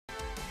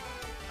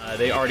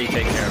They already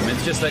take care of him.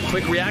 It's just that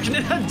quick reaction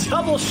and a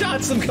double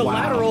shot, some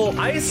collateral.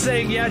 Wow. Ice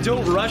saying, yeah,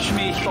 don't rush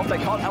me. They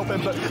can't help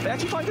him, but they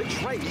actually find a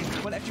trade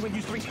when FG1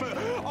 use 3 spur.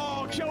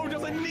 Oh, Kyo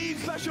doesn't need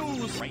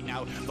specials. Right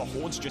now, the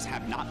holds just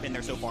have not been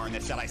there so far in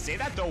this set. I say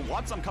that though,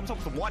 Watsum comes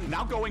up with 1,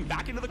 now going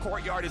back into the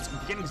courtyard, is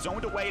getting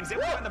zoned away, and is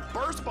able to find the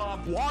burst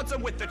bomb.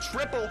 Watsum with the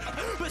triple.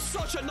 But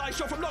such a nice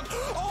shot from Noct.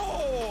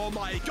 Oh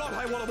my god,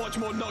 I want to watch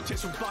more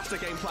Noctis from Blaster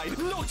gameplay.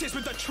 Noctis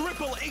with the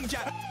triple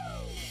inkjet.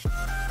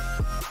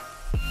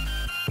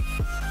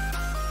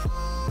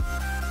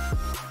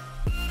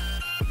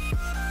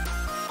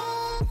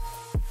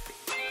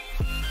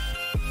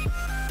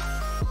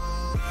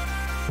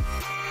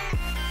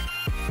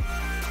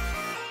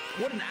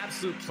 What an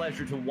absolute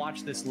pleasure to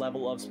watch this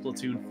level of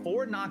Splatoon.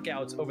 4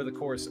 knockouts over the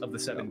course of the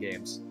 7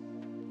 games.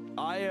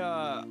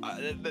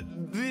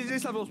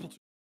 This level of Splatoon.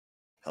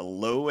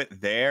 Hello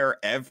there,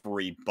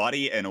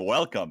 everybody, and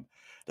welcome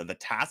to the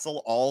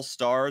TASL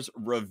All-Stars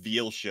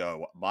Reveal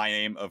Show. My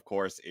name, of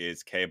course,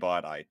 is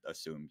Kbot. I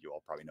assume you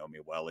all probably know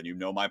me well, and you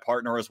know my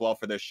partner as well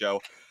for this show.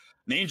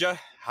 Ninja,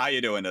 how you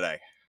doing today?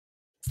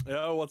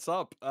 Yo, what's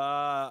up?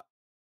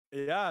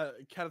 Yeah,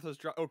 Kenneth has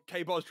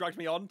Kbot has dragged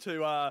me on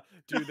to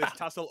do this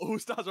TASL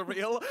All-Stars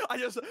Reveal.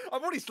 I've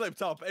already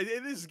slipped up. This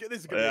is gonna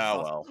be a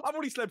well. I've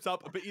already slipped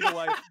up, but either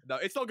way, no,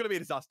 it's not gonna be a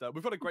disaster.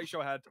 We've got a great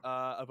show ahead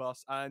of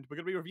us, and we're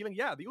gonna be revealing,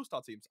 the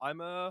All-Star teams. I'm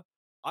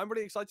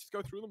really excited to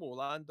go through them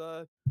all, and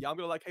I'm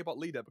gonna let Kbot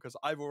lead it because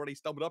I've already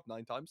stumbled up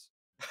 9 times.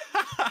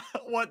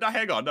 What? No,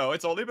 hang on. No,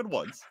 it's only been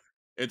once.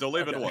 It's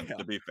only been once,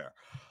 to be fair.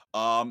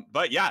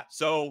 But yeah,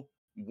 so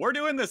we're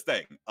doing this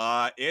thing.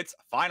 It's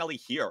finally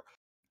here.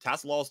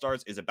 TASL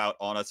All-Stars is about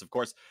on us. Of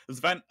course, this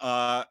event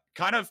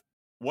kind of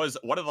was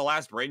one of the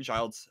last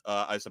brainchilds,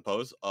 I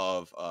suppose,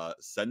 of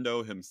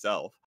Sendo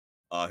himself,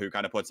 who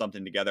kind of put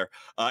something together.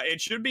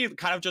 It should be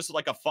kind of just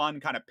like a fun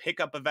kind of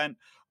pickup event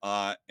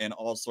in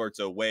all sorts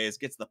of ways.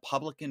 Gets the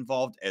public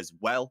involved as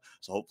well.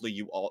 So hopefully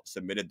you all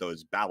submitted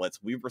those ballots.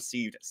 We've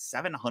received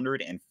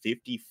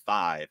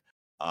 755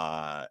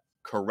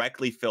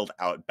 correctly filled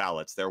out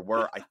ballots. There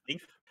were,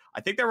 I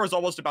think there was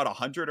almost about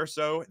 100 or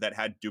so that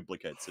had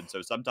duplicates. And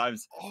so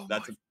sometimes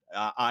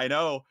I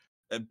know,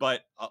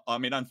 but I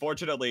mean,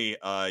 unfortunately,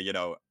 you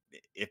know,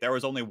 if there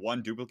was only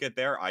one duplicate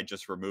there, I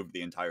just removed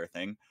the entire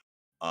thing.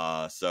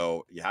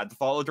 So you had to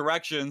follow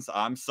directions.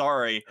 I'm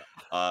sorry.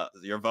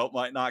 Your vote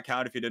might not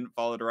count if you didn't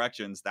follow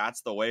directions.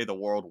 That's the way the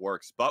world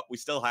works. But we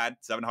still had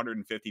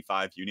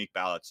 755 unique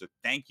ballots. So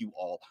thank you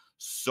all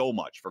so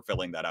much for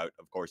filling that out.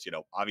 Of course, you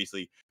know,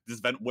 obviously this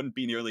event wouldn't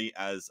be nearly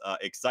as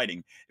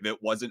exciting if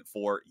it wasn't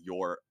for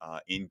your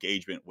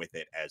engagement with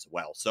it as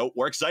well. So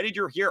we're excited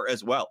you're here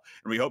as well.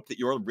 And we hope that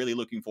you're really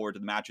looking forward to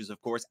the matches.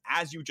 Of course,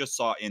 as you just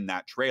saw in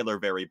that trailer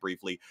very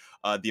briefly,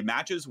 the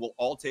matches will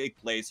all take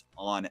place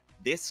on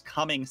this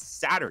coming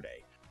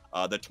Saturday,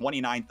 the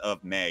 29th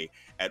of May,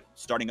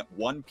 starting at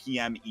 1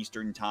 p.m.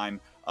 Eastern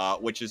time,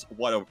 which is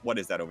what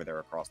is that over there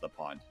across the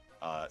pond?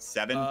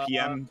 7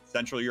 p.m.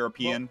 Central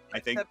European, I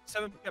think.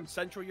 7 p.m.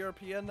 Central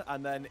European,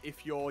 and then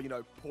if you're, you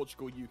know,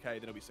 Portugal, UK,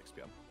 then it'll be 6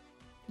 p.m.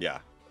 Yeah,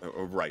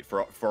 right.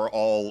 For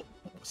all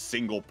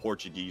single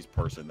Portuguese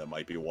person that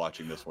might be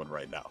watching this one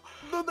right now.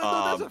 No,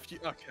 there's a few.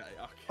 Okay.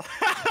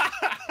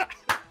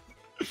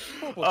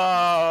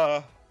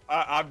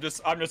 I'm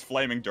just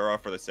flaming Dura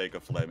for the sake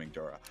of flaming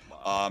Dura.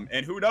 Wow.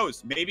 And who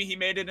knows? Maybe he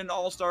made it in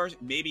All-Stars.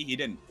 Maybe he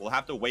didn't. We'll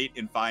have to wait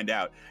and find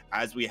out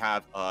as we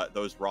have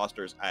those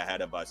rosters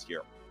ahead of us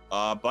here.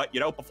 But, you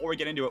know, before we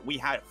get into it, we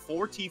had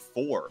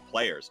 44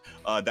 players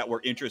that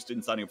were interested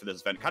in signing up for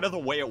this event. Kind of the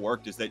way it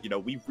worked is that, you know,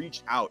 we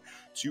reached out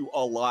to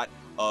a lot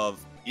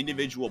of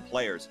individual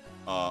players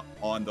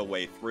on the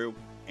way through.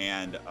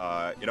 And,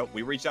 you know,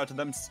 we reached out to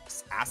them,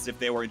 asked if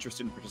they were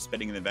interested in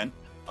participating in the event.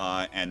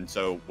 And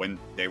so when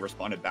they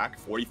responded back,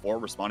 44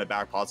 responded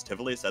back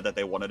positively, said that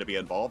they wanted to be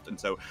involved. And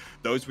so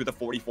those were the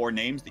 44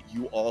 names that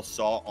you all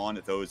saw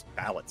on those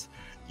ballots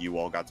you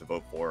all got to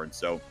vote for. And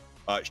so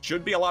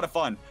should be a lot of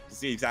fun to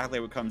see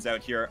exactly what comes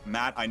out here.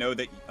 Matt, I know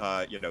that,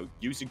 you know,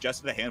 you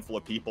suggested a handful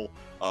of people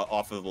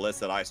off of the list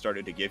that I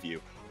started to give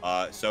you.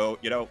 So,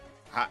 you know,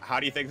 how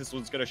do you think this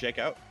one's going to shake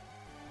out?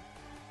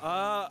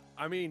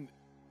 I mean,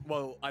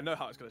 well, I know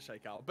how it's going to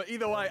shake out, but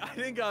either way, I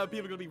think people are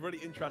going to be really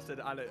interested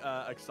and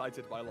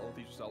excited by a lot of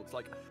these results.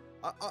 Like,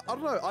 I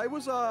don't know, I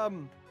was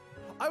kind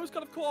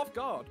of caught off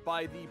guard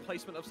by the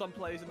placement of some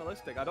players in the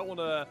listing. I don't want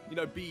to, you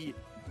know, be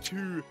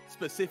too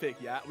specific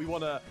yet. We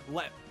want to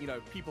let, you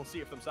know, people see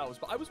it for themselves,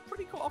 but I was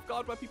pretty caught off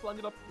guard by people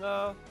ended up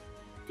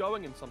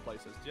going in some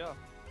places. Yeah,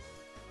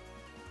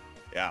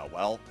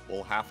 well,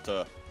 we'll have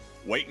to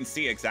wait and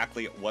see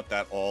exactly what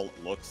that all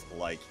looks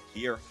like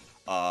here.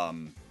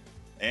 And,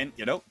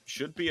 you know,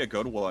 should be a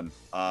good one.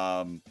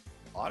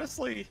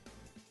 Honestly,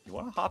 you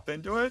want to hop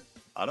into it?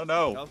 I don't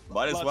know.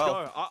 Might as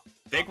well. I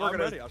think we're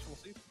ready. I just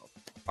want to see.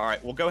 All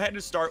right, we'll go ahead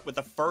and start with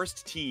the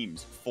first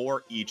teams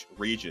for each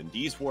region.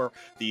 These were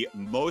the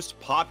most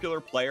popular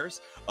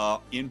players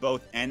in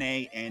both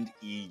NA and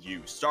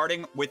EU.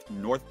 Starting with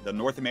the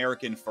North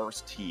American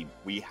first team,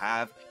 we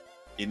have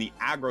in the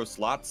aggro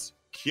slots,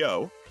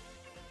 Kyo.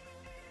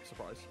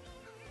 surprise.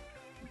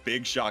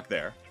 Big shock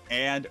there.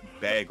 And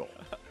Bagel.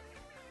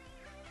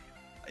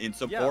 In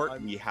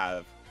support, we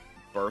have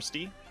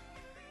Bursty.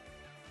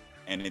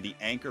 And in the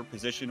anchor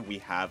position, we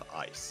have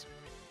Ice.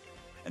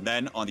 And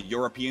then on the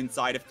European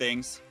side of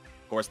things,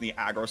 of course, in the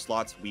aggro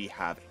slots, we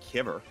have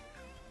Kiver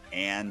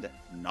and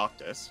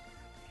Noctis.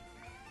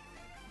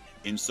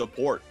 In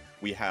support,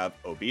 we have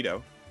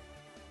Obito.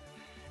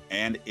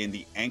 And in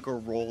the anchor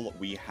role,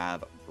 we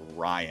have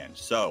Brian.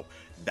 So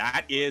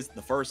that is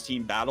the first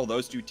team battle.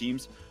 Those two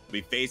teams will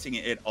be facing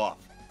it off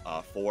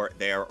for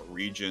their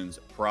region's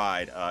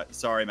pride.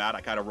 Sorry, Matt,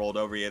 I kind of rolled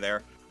over you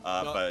there.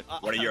 But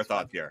what are your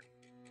thoughts here?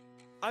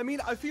 I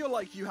mean, I feel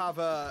like you have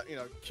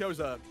Kyo's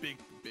a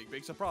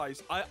big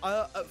surprise.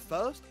 At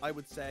first, I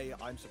would say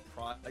I'm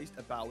surprised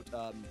about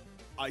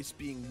Ice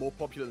being more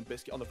popular than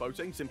Biscuit on the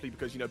voting, simply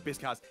because,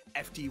 Biscuit has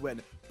FT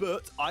win.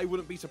 But I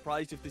wouldn't be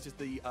surprised if this is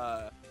the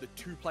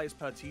 2 players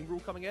per team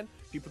rule coming in.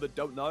 People that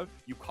don't know,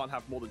 you can't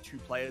have more than 2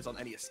 players on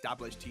any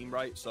established team,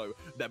 right? So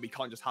then we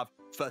can't just have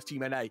first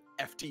team NA,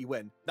 FT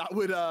win. That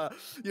would,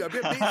 be a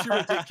bit too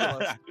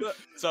ridiculous.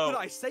 But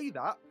I say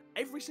that,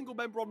 every single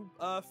member on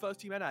first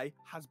team NA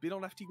has been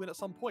on FT win at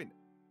some point.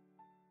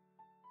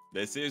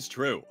 This is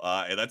true.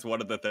 And that's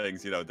one of the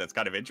things, that's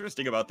kind of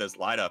interesting about this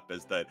lineup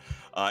is that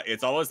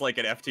it's almost like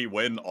an FT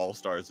Win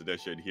All-Stars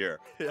edition here.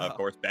 Yeah. Of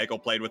course, Bagel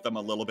played with them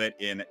a little bit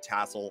in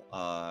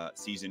TASL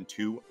Season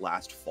 2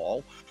 last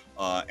fall.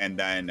 And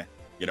then,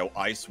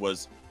 Ice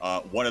was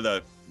one of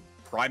the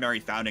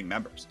primary founding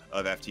members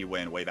of FT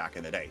Win way back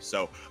in the day.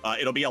 So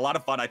it'll be a lot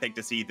of fun, I think,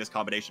 to see this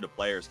combination of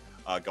players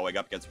going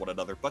up against one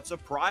another. But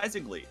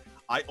surprisingly,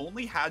 I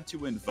only had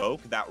to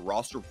invoke that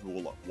roster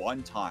rule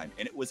one time,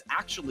 and it was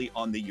actually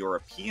on the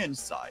European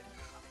side,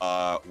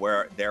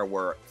 where there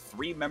were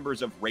 3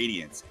 members of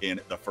Radiance in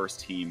the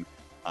first team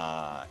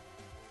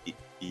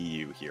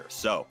EU here.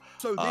 So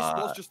this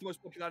was just the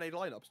most popular NA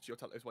lineup, is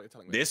what you're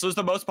telling me. This was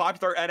the most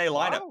popular NA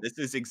lineup. Wow. This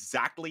is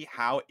exactly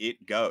how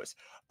it goes.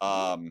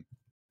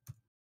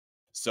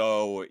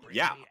 So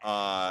yeah,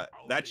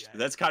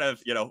 that's kind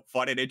of,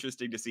 fun and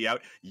interesting to see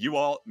out. You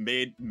all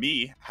made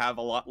me have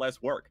a lot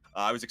less work.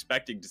 I was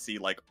expecting to see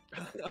like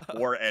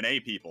 4 NA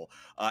people,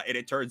 and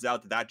it turns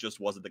out that just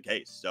wasn't the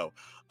case. So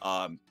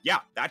yeah,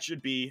 that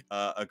should be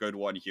a good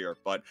one here.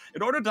 But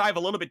in order to dive a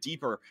little bit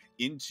deeper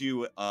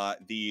into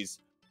these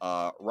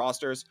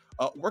rosters,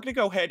 we're going to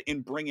go ahead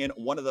and bring in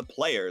one of the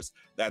players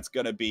that's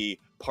going to be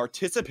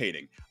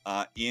participating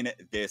in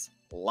this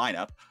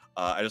lineup.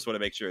 I just want to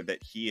make sure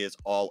that he is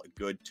all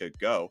good to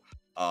go.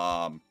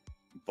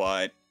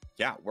 But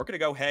yeah, we're going to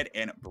go ahead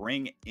and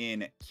bring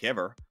in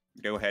Kiver.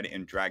 Go ahead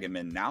and drag him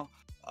in now.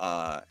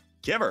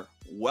 Kiver,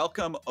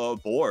 welcome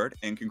aboard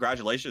and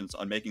congratulations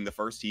on making the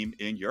first team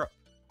in Europe.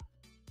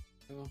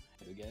 Hello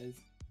guys.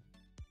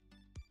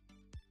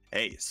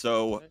 Hey,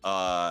 so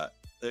I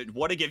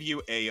want to give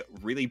you a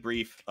really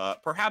brief,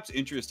 perhaps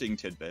interesting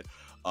tidbit.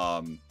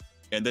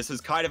 And this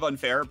is kind of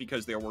unfair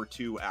because there were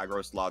 2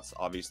 aggro slots,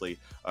 obviously.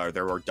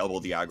 There were double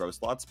the aggro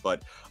slots,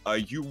 but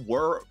you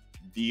were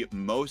the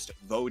most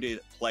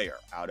voted player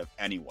out of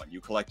anyone.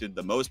 You collected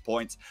the most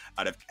points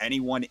out of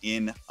anyone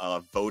in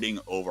voting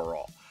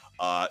overall.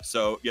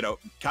 So,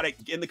 kind of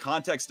in the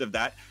context of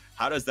that,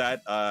 how does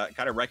that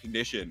kind of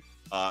recognition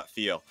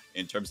feel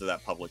in terms of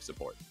that public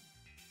support?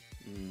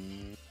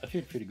 I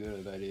feel pretty good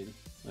about it.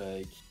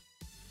 Like,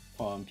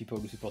 from people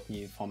who support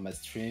me from my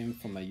stream,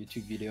 from my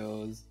YouTube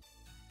videos,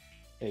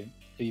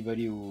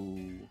 everybody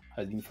who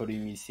has been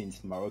following me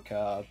since Mario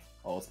Kart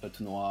or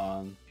Splatoon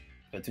 1,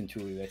 Splatoon 2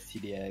 with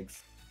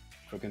STDX,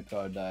 Broken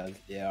Paradise,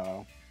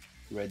 AR,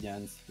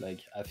 Radiance,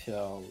 like I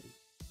feel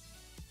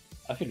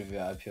very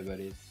happy about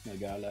it. Not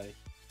gonna lie.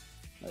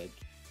 Like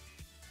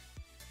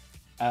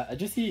I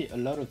just see a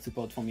lot of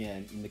support for me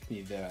and it makes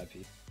me very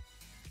happy.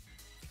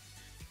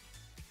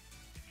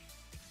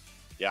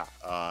 Yeah,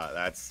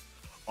 that's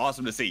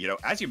awesome to see.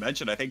 As you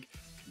mentioned, I think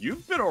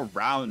you've been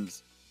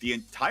around the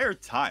entire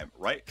time,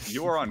 right?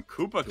 You were on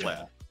Koopa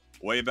Clan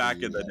way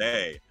back in the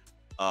day,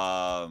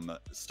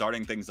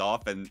 starting things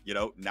off, and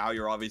now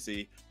you're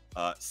obviously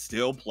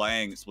still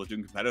playing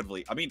Splatoon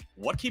competitively. I mean,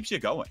 what keeps you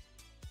going?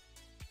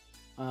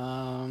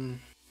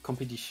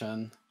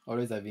 Competition,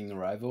 always having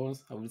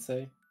rivals, I would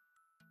say.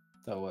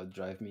 That would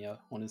drive me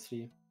up,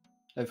 honestly.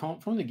 Like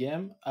from the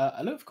game,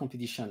 I love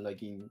competition,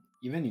 like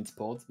even in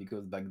sports,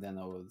 because back then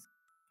I was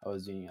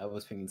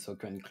playing in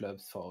soccer in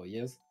clubs for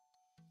years,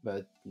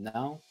 but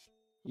now.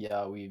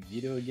 Yeah, with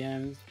video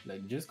games,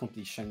 like just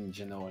competition in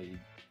general is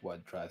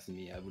what drives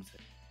me, I would say.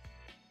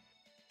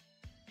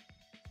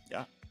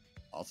 Yeah,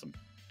 awesome.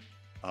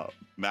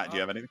 Matt, do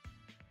you have anything?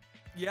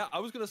 Yeah, I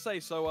was going to say,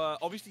 so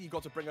obviously you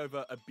got to bring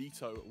over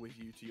Obito with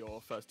you to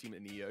your first team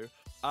in EU.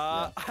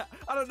 I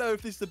don't know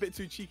if this is a bit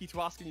too cheeky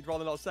to ask and you'd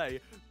rather not say,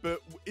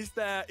 but is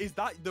that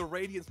the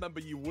Radiance member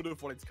you would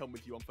have wanted to come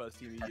with you on first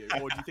team in EU?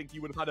 Or do you think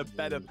you would have had a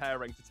better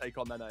pairing to take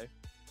on NA?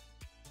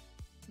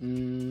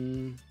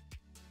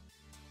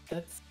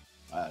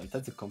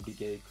 That's a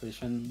complicated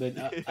question, but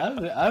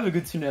I have a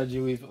good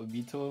synergy with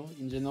Obito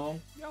in general.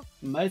 Yeah.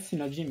 My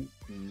synergy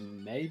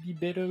may be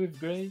better with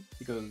Gray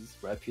because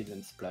Rapid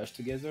and Splash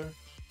together.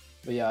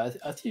 But yeah,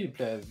 I still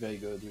play very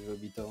good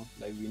with Obito.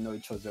 Like, we know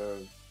each other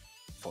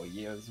for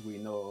years. We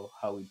know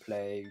how we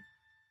play.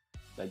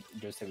 Like,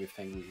 just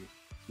everything.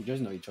 We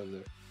just know each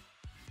other.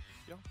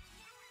 Yeah.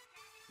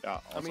 Yeah.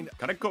 Awesome. I mean,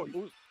 kind of go.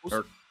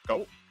 Also,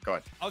 Go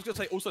ahead. I was going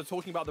to say, also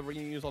talking about the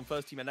reunions on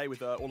First Team NA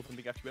with all of them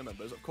being FTW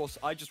members, of course,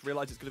 I just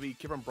realized it's going to be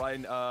Kiver and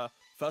Brian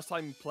first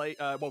time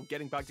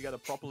getting back together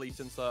properly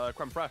since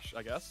Creme Fraiche,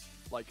 I guess.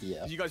 Like,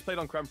 Yeah. you guys played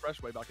on Creme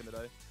Fraiche way back in the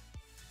day.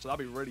 So that'd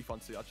be really fun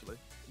to see, actually.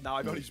 Now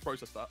I've only just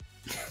processed that.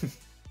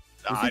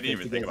 I didn't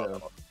even think about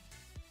that.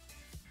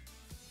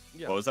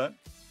 Yeah. What was that?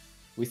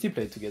 We still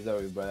play together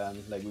with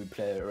Brian. Like, we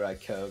play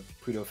Rack Up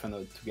pretty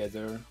often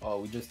together, or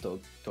we just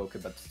talk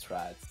about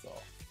strats,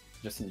 or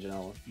just in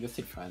general. We're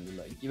still friends.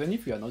 Like, even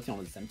if we are not on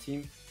the same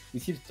team, we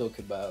still talk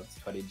about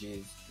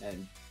strategies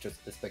and just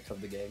aspects of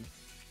the game.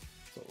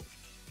 So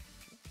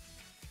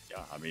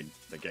Yeah, I mean,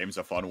 the game's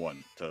a fun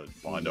one to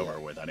bond over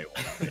with anyone.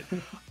 Right?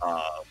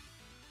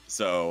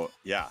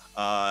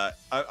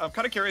 I'm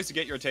kind of curious to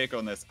get your take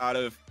on this. Out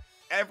of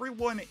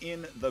everyone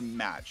in the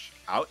match,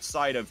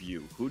 outside of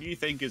you, who do you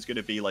think is going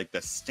to be like the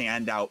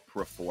standout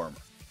performer?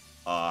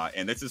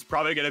 And this is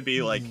probably going to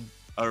be like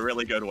a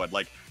really good one.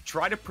 Like,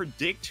 try to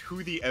predict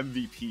who the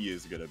MVP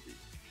is going to be.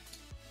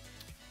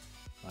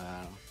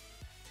 wow.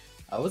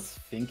 I was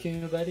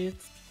thinking about it,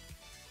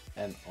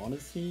 and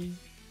honestly,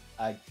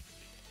 I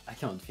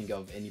can't think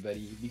of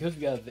anybody because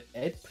we have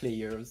 8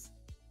 players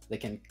that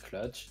can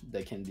clutch,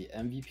 that can be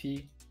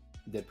MVP,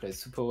 they play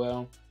super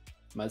well.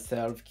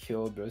 Myself,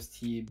 Kyo,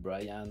 Bursty,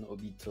 Brian,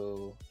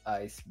 Obito,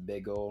 Ice,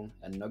 Bagel,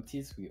 and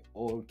Noctis, we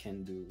all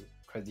can do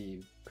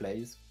crazy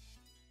plays.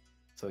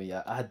 So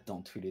yeah, I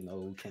don't really know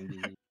who can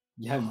be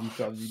the MVP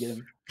of the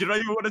game. You know,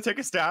 you want to take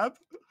a stab?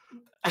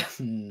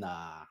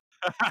 Nah.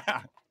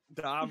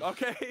 Damn,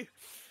 okay.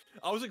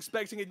 I was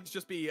expecting it to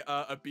just be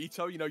a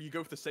Beto, you know, you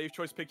go for the safe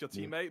choice, pick your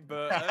teammate,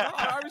 but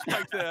I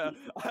respect it.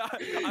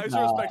 I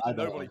also respect the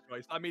nobody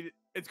choice. I mean,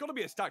 it's got to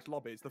be a stacked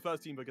lobby. It's the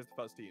first team against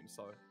the first team,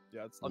 so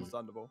yeah, it's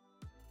understandable.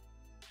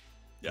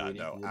 Yeah, Really,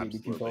 no, really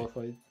looking forward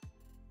for it.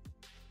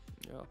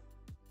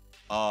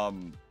 Yeah.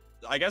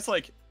 I guess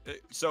like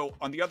so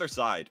on the other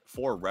side,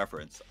 for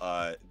reference,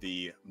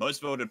 the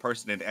most voted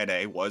person in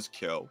NA was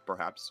Kyo.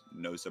 Perhaps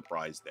no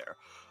surprise there.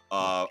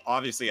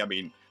 Obviously, I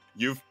mean,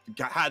 you've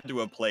had to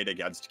have played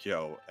against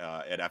Kyo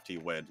at FT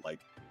Win like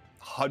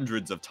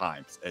hundreds of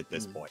times at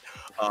this point.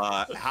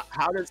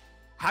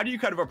 How do you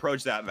kind of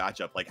approach that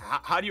matchup? Like,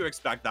 how do you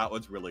expect that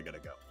one's really gonna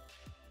go?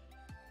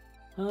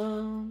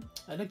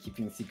 I like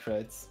keeping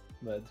secrets,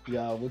 but we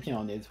are working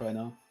on it right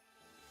now.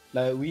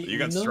 Like You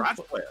got strats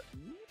playing.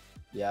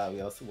 Yeah,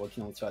 we're also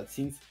working on strats.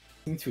 Since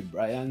with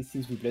Brian,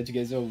 since we play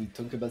together, we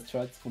talk about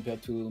strats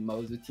compared to my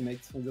other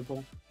teammates, for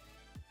example.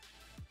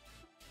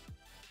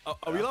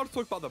 Are we allowed to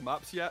talk about the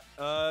maps yet,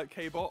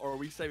 Kbot, or are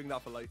we saving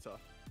that for later?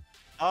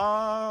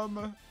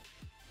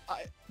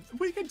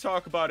 We can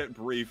talk about it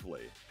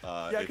briefly.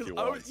 Yeah, because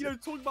I was,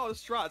 talking about the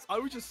strats, I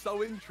was just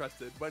so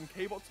interested when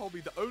Kbot told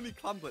me the only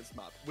Clan Blitz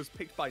map was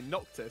picked by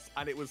Noctis,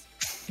 and it was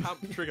Camp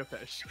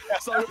Triggerfish.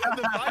 So and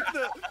the fact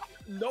that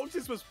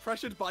Noctis was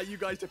pressured by you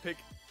guys to pick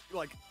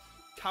like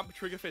Camp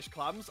Triggerfish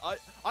clams, I'm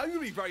gonna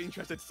be very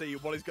interested to see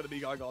what is gonna be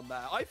going on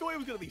there. I thought it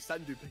was gonna be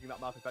Sendu picking that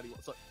map if anyone.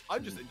 So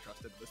I'm just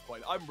interested at this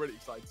point. I'm really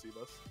excited to see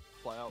this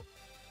play out.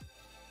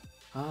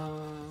 How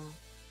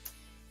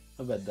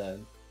about that?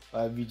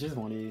 We just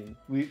wanted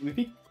we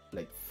picked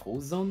like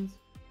 4 zones,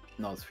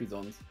 no 3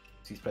 zones,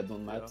 6 spread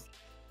zone maps,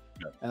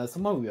 and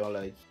somehow we are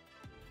like,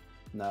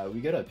 nah, we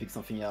gotta pick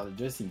something else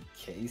just in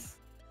case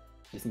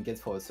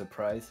for a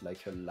surprise,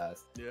 like a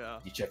last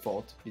ditch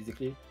effort,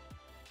 basically.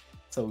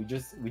 So we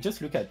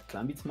just look at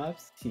Clambit's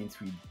maps since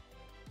we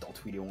don't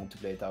really want to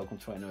play Tower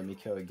Control and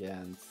Maker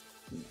against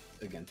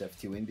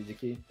FT Win,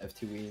 basically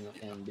FT Win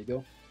and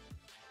Lego.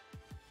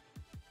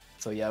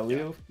 So yeah, we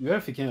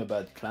were thinking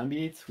about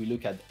Clambit. We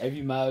look at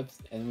every map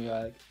and we're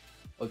like,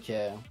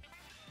 okay,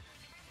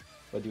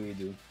 what do we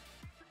do?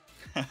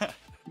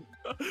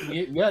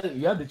 we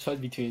had the choice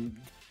between,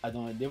 I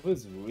don't know, there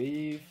was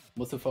Reef,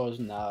 most of us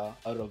now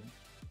out of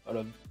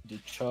the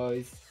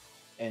choice,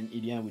 and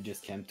in the end we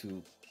just came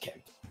to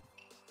camp.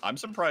 I'm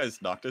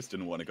surprised Noctis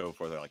didn't want to go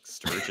for like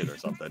Sturgeon or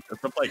something,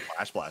 just to play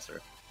Clash Blaster.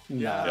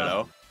 Yeah. You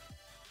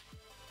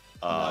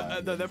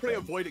know? They're pretty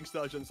avoiding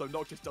Sturgeon, so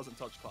Noctis doesn't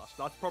touch Clash.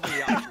 That's probably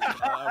the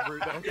actual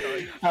route.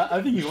 I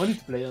think he wanted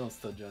to play on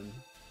Sturgeon.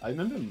 I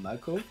remember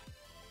Mako,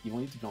 he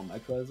wanted to play on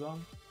Mako as well.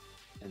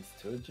 And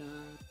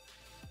Sturgeon...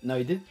 No,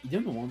 he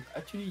didn't want...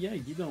 Actually, yeah, he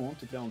didn't want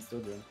to play on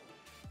Sturgeon.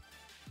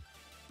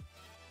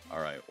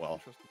 Alright,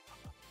 well...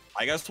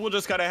 I guess we'll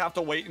just kind of have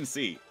to wait and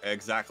see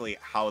exactly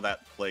how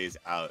that plays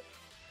out.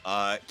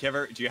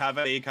 Kiver, do you have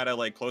any kind of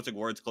like closing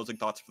words, closing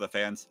thoughts for the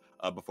fans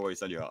before we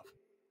send you off?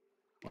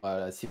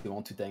 Well, I simply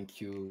want to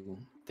thank you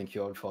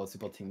all for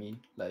supporting me.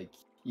 Like,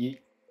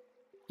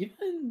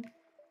 even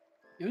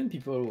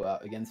people who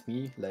are against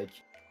me, like,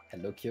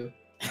 hello Kyo,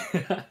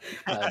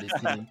 Just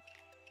kidding.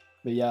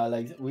 But yeah,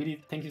 like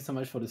really, thank you so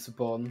much for the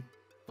support,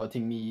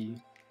 voting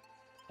me,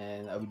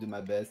 and I will do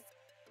my best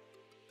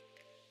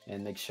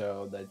and make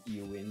sure that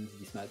you win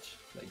this match.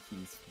 Like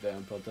it's very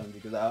important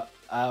because I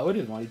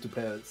always wanted to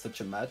play such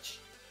a match.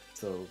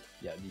 So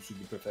yeah, this is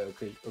the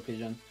perfect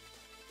occasion.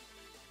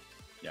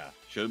 Yeah,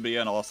 should be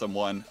an awesome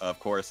one, of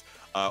course.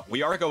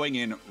 We are going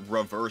in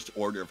reverse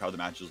order of how the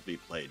matches will be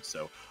played.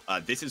 So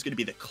this is going to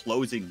be the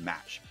closing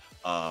match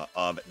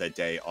of the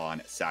day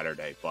on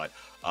Saturday, but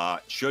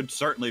should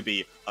certainly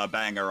be a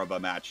banger of a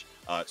match.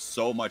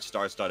 So much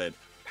star-studded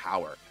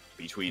power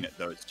between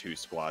those two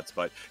squads.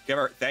 But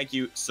Kiver, thank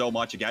you so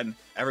much again.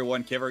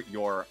 Everyone, Kiver,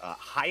 your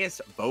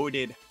highest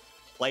voted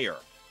player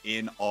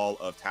in all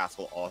of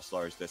TASL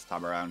All-Stars this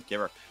time around.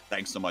 Kiver,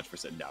 thanks so much for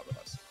sitting down with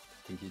us.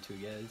 Thank you too,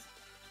 guys.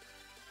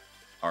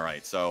 All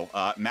right, so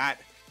Matt,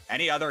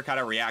 any other kind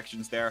of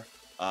reactions there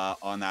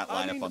on that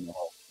lineup on the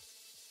whole?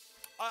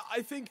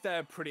 I think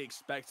they're pretty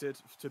expected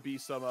to be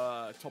some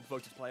top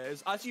voted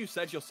players. As you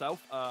said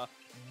yourself,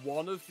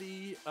 one of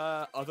the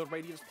other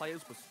Radiance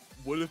players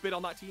would have been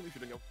on that team if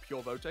you're doing a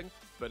pure voting,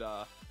 but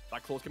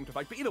that clause came into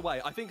effect. But either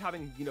way, I think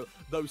having, you know,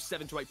 those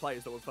 7 to 8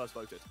 players that were first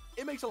voted,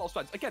 it makes a lot of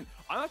sense. Again,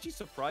 I'm actually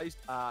surprised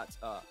at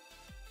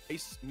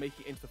Ace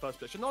making it into the first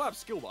position. Not out of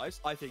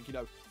skill-wise, I think, you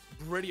know,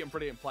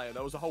 brilliant player.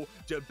 There was a whole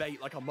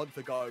debate like a month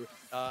ago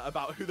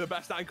about who the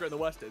best anchor in the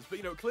West is, but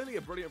you know, clearly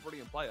a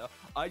brilliant player.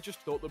 I just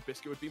thought that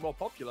Biscuit would be more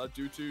popular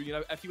due to, you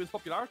know, FUN's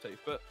popularity,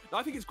 but no,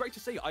 I think it's great to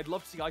see. I'd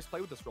love to see Ice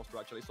play with this roster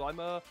actually, so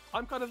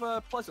I'm kind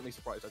of pleasantly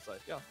surprised, I'd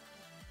say.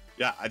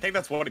 Yeah, I think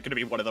that's going to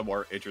be one of the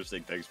more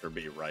interesting things for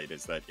me, right?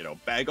 Is that, you know,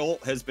 Bagel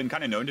has been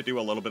kind of known to do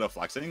a little bit of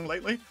flexing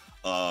lately,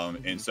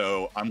 and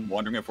so I'm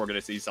wondering if we're going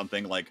to see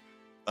something like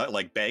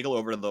Bagel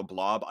over to the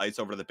Blob, Ice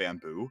over to the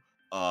Bamboo.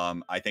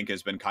 I think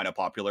has been kind of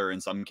popular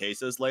in some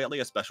cases lately,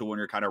 especially when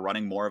you're kind of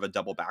running more of a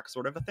double back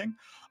sort of a thing.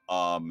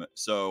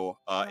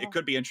 It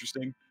could be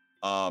interesting.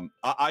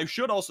 I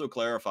should also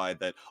clarify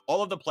that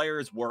all of the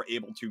players were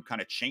able to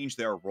kind of change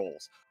their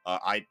roles.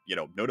 I, you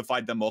know,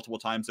 notified them multiple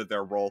times of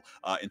their role,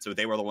 and so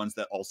they were the ones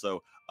that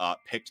also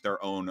picked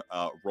their own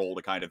role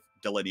to kind of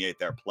delineate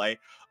their play.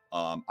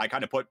 I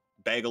kind of put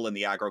Bagel in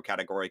the aggro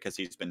category because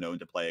he's been known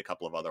to play a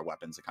couple of other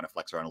weapons and kind of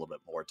flex around a little bit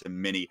more to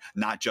mini,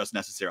 not just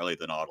necessarily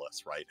the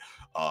Nautilus, right?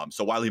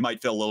 So while he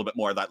might feel a little bit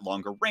more of that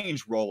longer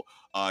range role,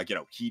 you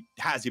know, he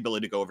has the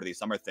ability to go over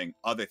these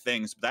other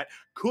things that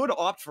could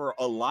opt for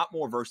a lot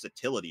more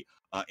versatility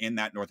in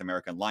that North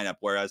American lineup.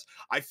 Whereas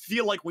I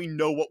feel like we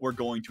know what we're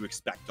going to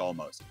expect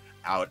almost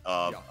out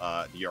of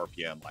the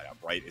European lineup,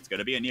 right? It's going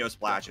to be a Neo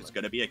Splash. Definitely. It's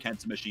going to be a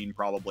Kenta Machine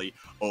probably.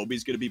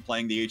 Obi's going to be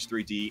playing the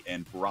H3D,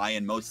 and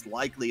Brian most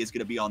likely is going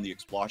to be on the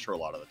Explosion a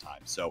lot of the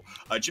time. So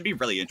it should be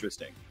really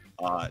interesting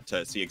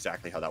to see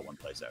exactly how that one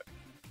plays out.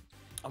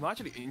 I'm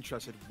actually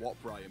interested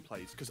what Brian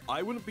plays, because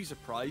I wouldn't be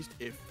surprised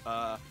if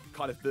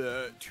kind of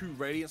the 2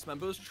 Radiance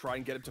members try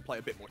and get him to play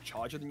a bit more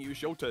charger than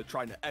usual to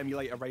try and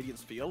emulate a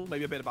Radiance feel,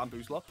 maybe a bit of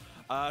Bamboozler,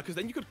 because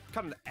then you could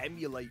kind of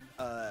emulate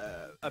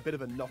a bit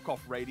of a knockoff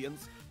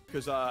Radiance,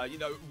 because, you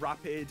know,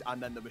 Rapid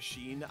and then the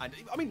Machine, and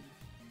I mean,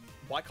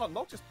 why can't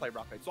Noctis play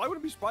Rapid? So I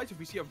wouldn't be surprised if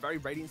we see a very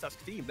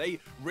Radiance-esque team. They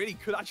really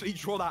could actually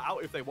draw that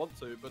out if they want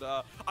to,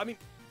 but I mean,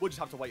 we'll just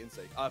have to wait and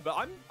see. But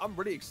I'm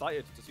really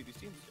excited to see these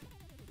teams.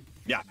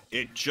 Yeah,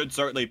 it should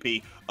certainly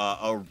be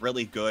a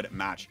really good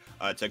match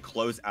to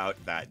close out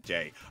that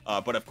day.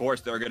 But of course,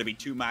 there are going to be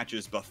 2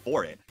 matches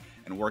before it,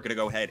 and we're going to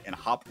go ahead and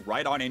hop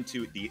right on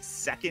into the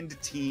second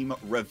team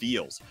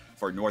reveals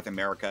for North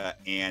America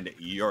and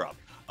Europe.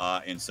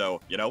 And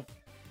so, you know,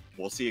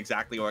 we'll see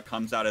exactly what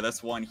comes out of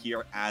this one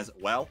here as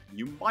well.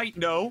 You might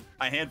know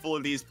a handful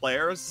of these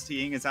players,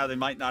 seeing as how they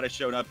might not have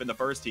shown up in the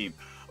first team.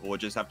 We'll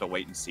just have to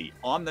wait and see.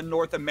 On the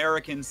North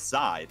American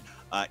side,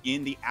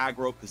 in the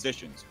aggro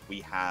positions,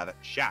 we have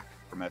Shaq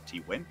from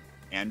FT Win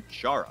and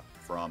Chara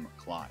from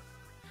Climb.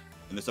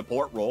 In the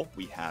support role,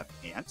 we have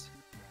Ant.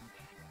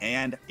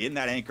 And in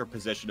that anchor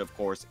position, of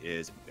course,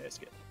 is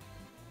Biscuit.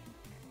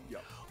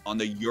 Yep. On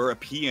the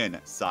European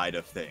side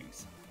of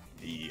things,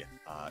 the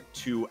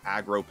 2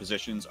 aggro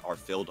positions are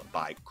filled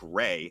by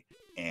Gray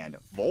and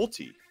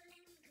Volti,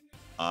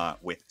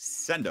 with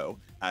Sendo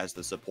as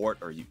the support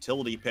or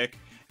utility pick,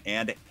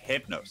 and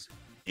Hypnos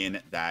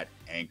in that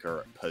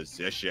anchor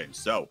position.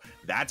 So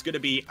that's going to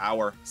be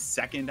our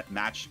second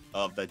match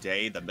of the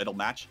day, the middle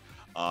match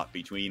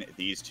between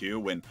these 2.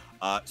 When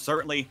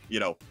certainly, you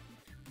know,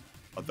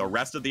 the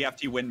rest of the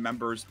FT Win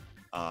members,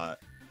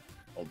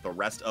 the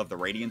rest of the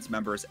Radiance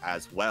members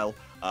as well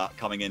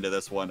coming into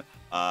this one.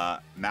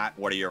 Matt,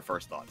 what are your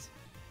first thoughts?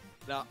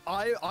 Now,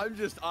 I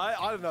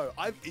don't know.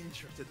 I'm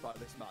interested by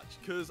this match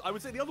because I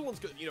would say the other one's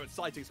got, you know,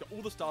 exciting. It's got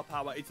all the star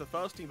power. It's the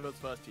first team versus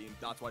first team.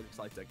 That's why it's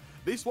exciting.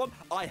 This one,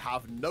 I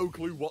have no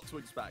clue what to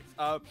expect.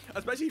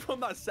 Especially from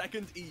that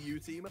second EU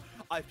team.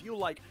 I feel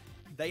like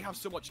they have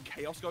so much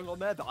chaos going on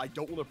there that I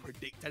don't want to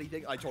predict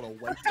anything. I just want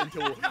to wait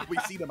until we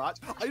see the match.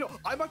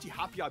 I'm actually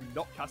happy I'm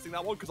not casting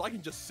that one because I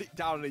can just sit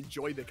down and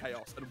enjoy the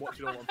chaos and watch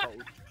it all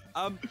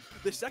unfold.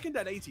 The second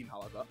NA team,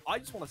 however, I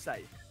just want to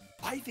say,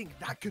 I think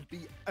that could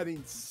be an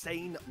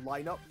insane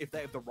lineup if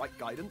they have the right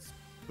guidance,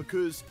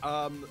 because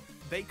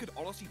they could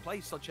honestly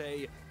play such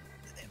a,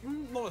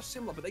 not a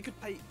similar, but they could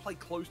play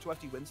close to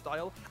FD Win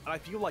style, and I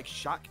feel like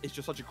Shaq is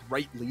just such a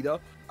great leader,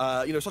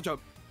 such a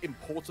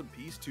important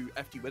piece to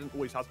FD Win and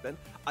always has been.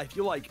 I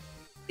feel like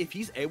if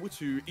he's able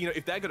to,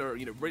 if they're gonna,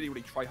 really,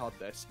 really try hard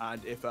this,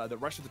 and if the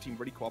rest of the team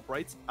really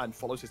cooperates and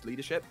follows his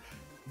leadership,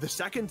 the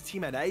second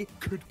Team NA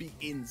could be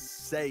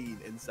insane.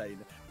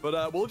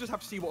 But we'll just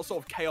have to see what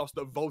sort of chaos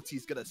that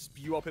Volti's gonna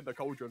spew up in the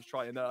cauldron to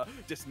try and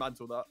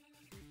dismantle that.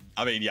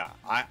 I mean, yeah,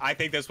 I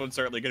think this one's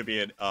certainly going to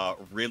be a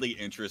really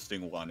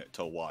interesting one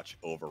to watch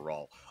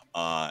overall.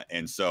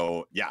 And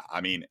so, yeah,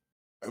 I mean,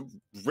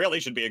 really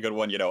should be a good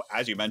one.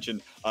 As you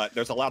mentioned,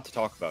 there's a lot to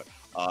talk about,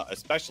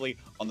 especially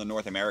on the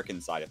North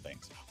American side of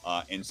things.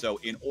 And so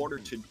in order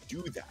to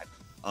do that,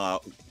 I'm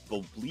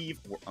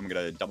going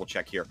to double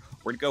check here.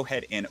 We're going to go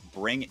ahead and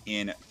bring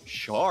in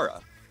Chara,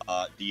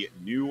 the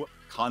new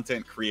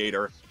content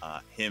creator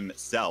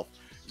himself,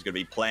 who's going to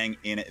be playing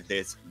in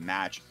this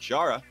match.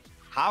 Chara,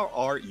 how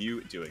are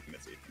you doing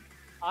this evening?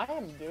 I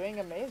am doing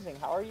amazing.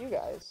 How are you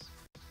guys?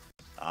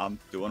 I'm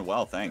doing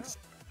well, thanks.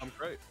 Yeah, I'm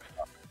great.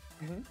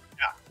 Mm-hmm.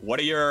 Yeah. What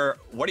are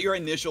your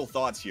initial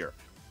thoughts here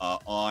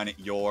on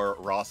your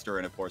roster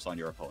and of course on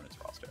your opponent's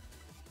roster?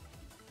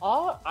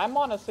 I'm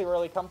honestly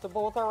really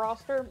comfortable with our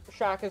roster.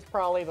 Shaq is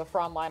probably the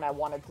front line I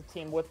wanted to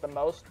team with the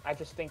most. I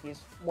just think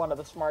he's one of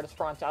the smartest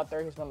fronts out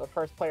there. He's one of the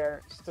first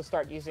players to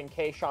start using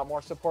K-Shot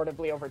more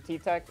supportively over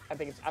T-Tech. I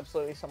think it's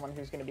absolutely someone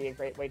who's going to be a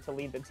great way to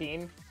lead the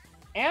team.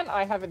 And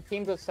I haven't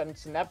teamed with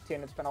since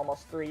Neptune. It's been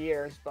almost 3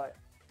 years, but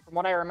from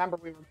what I remember,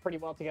 we were pretty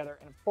well together.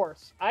 And of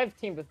course, I've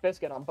teamed with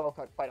Biscuit on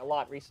Boca quite a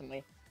lot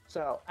recently.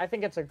 So I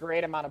think it's a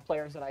great amount of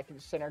players that I can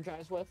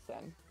synergize with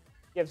and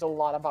gives a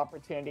lot of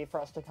opportunity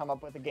for us to come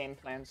up with a game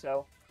plan.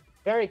 So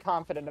very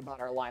confident about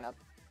our lineup.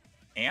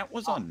 Ant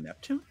was on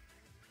Neptune?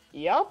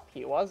 Yep,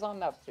 he was on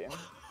Neptune.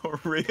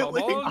 Really? Come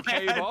on,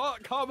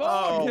 Kbot, come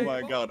on. Oh Kbot.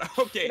 my god.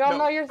 Okay. You don't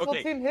know your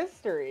Splatoon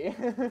history.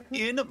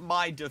 In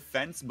my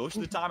defense, most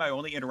of the time I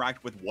only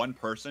interact with one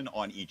person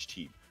on each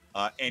team.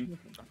 And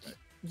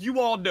you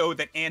all know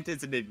that Ant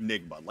is an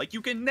enigma. Like,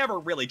 you can never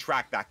really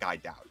track that guy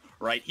down,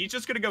 right? He's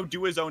just going to go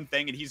do his own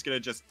thing and he's going to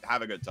just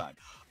have a good time.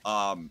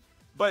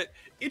 But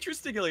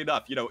interestingly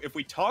enough, if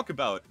we talk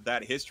about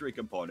that history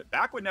component,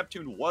 back when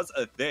Neptune was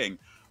a thing,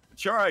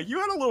 Chara, you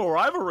had a little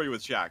rivalry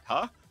with Shaq,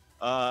 huh?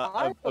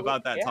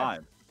 About that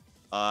time.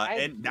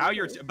 And now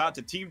you're about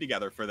to team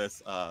together for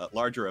this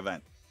larger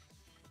event.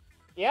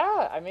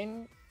 Yeah, I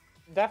mean,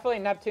 definitely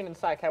Neptune and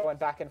Psyche went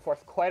back and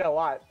forth quite a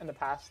lot in the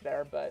past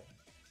there, but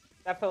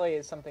definitely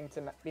is something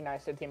to be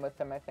nice to team with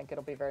him. I think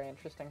it'll be very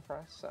interesting for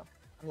us, so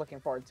I'm looking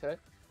forward to it.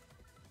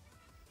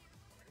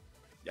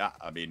 Yeah,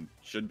 I mean,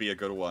 should be a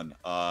good one.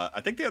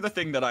 I think the other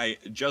thing that I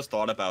just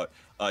thought about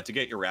to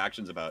get your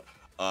reactions about,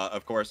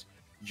 of course,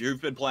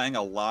 you've been playing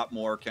a lot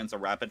more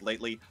Kensa Rapid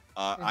lately.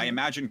 I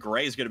imagine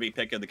Gray's going to be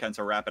picking the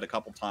Kensa Rapid a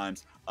couple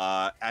times.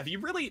 Have you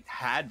really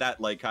had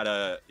that, like, kind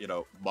of,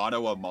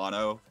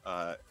 mano-a-mano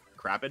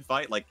Rapid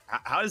fight? Like,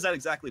 how does that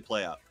exactly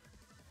play out?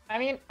 I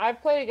mean,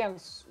 I've played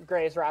against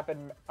Gray's Rapid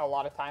a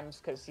lot of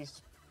times because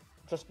he's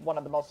just one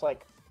of the most,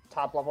 like,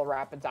 top-level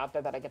Rapids out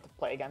there that I get to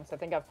play against. I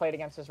think I've played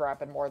against his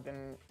Rapid more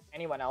than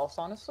anyone else,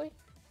 honestly.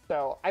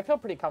 So I feel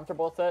pretty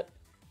comfortable with it.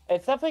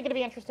 It's definitely going to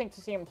be interesting to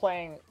see him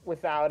playing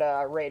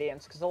without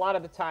Radiance, because a lot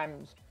of the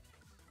times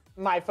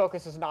my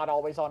focus is not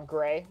always on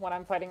Gray when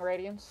I'm fighting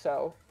Radiance.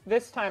 So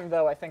this time,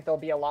 though, I think there'll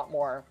be a lot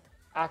more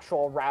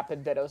actual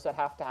Rapid Dittos that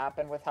have to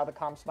happen with how the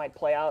comps might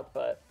play out,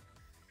 but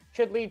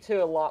should lead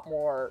to a lot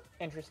more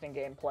interesting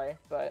gameplay.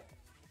 But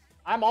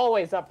I'm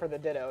always up for the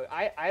Ditto.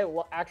 I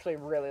actually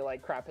really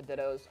like Rapid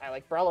Dittos. I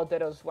like Brella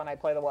Dittos when I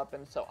play the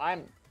weapon, so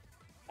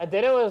a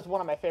Ditto is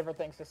one of my favorite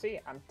things to see.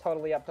 I'm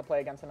totally up to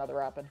play against another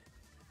Rapid.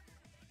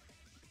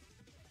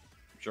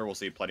 Sure, we'll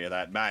see plenty of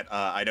that. Matt,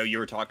 I know you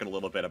were talking a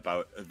little bit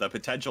about the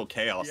potential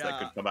chaos that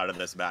could come out of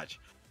this match.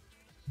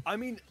 I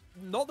mean,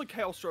 not the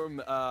chaos from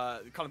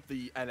kind of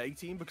the NA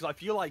team, because I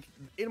feel like,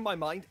 in my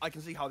mind, I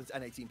can see how this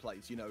NA team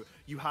plays.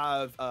 You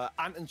have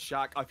Ant and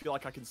Shaq. I feel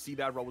like I can see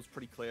their roles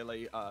pretty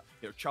clearly.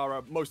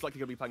 Chara, most likely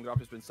going to be playing the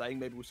Rapid, has been saying.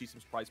 Maybe we'll see some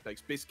surprise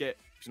picks. Biscuit,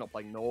 if he's not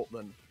playing Naught,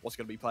 then what's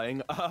going to be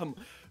playing?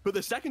 But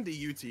the second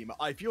EU team,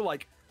 I feel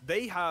like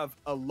they have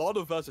a lot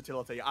of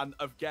versatility, and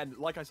again,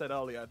 like I said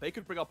earlier, they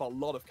could bring up a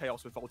lot of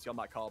chaos with Volti on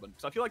that Carbon,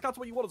 because I feel like that's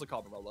what you want as a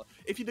Carbon roller.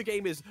 If the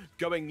game is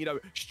going,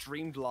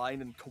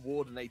 streamlined and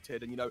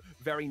coordinated and,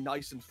 very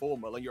nice and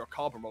formal, and you're a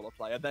Carbon roller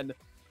player, then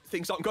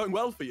things aren't going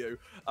well for you.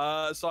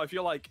 So I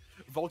feel like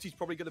Volti's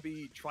probably going to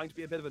be trying to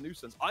be a bit of a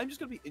nuisance. I'm just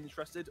going to be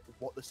interested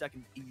what the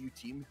second EU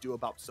team do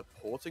about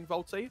supporting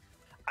Volti,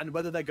 and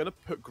whether they're going to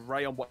put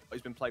Gray on what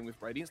he's been playing with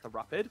Radiance, the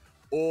Rapid,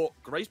 or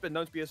Gray's been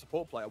known to be a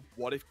support player.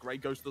 What if Gray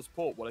goes to the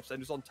support? What if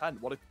Sender's on 10?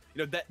 What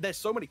if, there's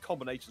so many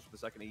combinations for the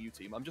second EU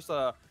team. I'm just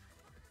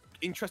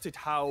interested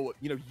how,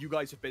 you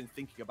guys have been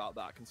thinking about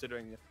that,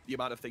 considering the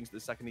amount of things the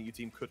second EU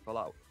team could pull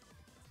out.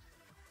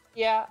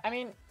 Yeah, I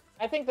mean,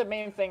 I think the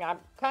main thing, I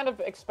kind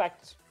of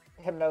expect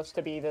Hypnos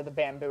to be either the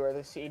Bamboo or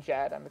the Sea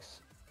Jet. I'm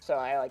so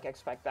I like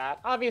expect that.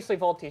 Obviously,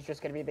 Volti's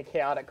just going to be the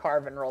chaotic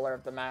Carven roller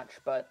of the match,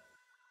 but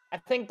I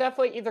think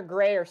definitely either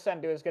Gray or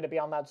Sendu is going to be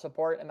on that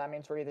support, and that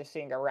means we're either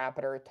seeing a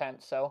Rapid or a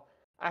Tent. So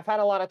I've had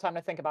a lot of time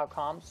to think about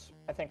comps.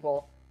 I think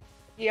we'll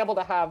be able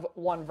to have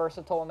one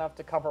versatile enough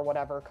to cover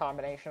whatever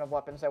combination of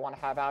weapons they want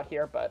to have out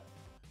here, but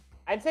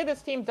I'd say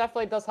this team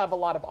definitely does have a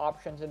lot of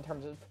options in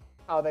terms of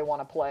how they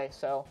want to play,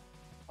 so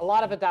a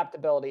lot of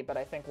adaptability, but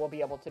I think we'll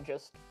be able to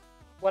just,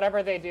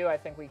 whatever they do, I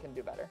think we can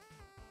do better.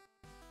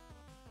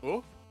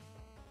 Oh?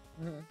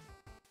 Mm-hmm.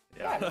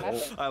 Yeah,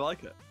 I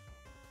like it.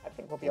 I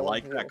think we'll be able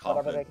to do whatever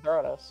confidence. they throw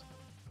at us.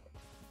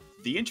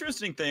 The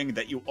interesting thing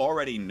that you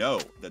already know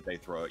that they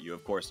throw at you,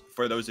 of course,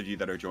 for those of you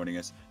that are joining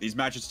us, these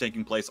matches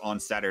taking place on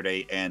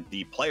Saturday, and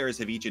the players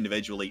have each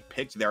individually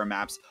picked their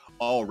maps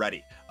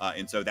already.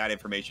 And so that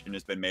information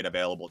has been made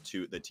available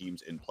to the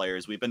teams and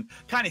players. We've been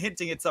kind of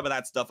hinting at some of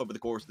that stuff over the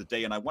course of the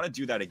day, and I want to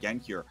do that again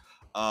here.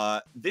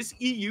 This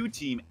EU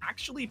team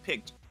actually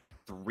picked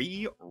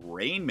 3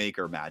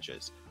 Rainmaker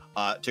matches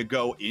to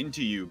go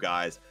into you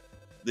guys.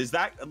 Is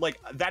that, like,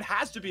 that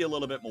has to be a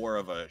little bit more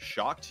of a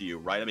shock to you,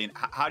 right? I mean,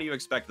 how do you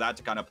expect that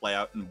to kind of play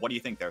out, and what do you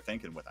think they're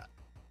thinking with that?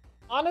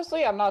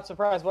 Honestly, I'm not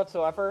surprised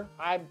whatsoever.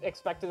 I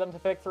expected them to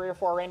pick 3 or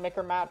 4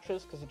 Rainmaker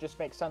matches because it just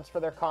makes sense for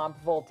their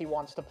comp. Volti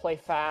wants to play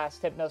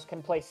fast, Hypnos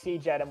can play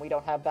C-Jet, and we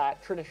don't have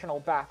that traditional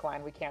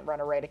backline. We can't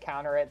run array to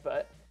counter it,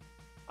 but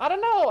I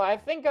don't know. I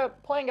think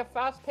playing a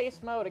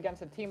fast-paced mode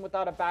against a team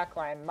without a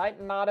backline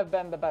might not have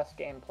been the best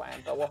game plan,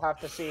 but we'll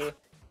have to see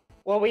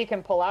what we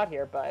can pull out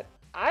here, but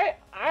I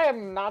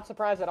am not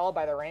surprised at all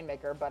by the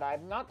Rainmaker, but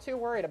I'm not too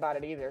worried about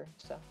it either.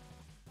 So,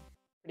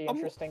 pretty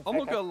interesting. I'm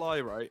not gonna lie,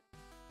 right?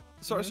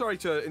 Sorry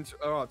to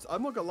interrupt.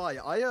 I'm not gonna lie.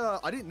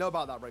 I didn't know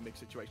about that Rainmaker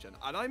situation,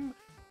 and I'm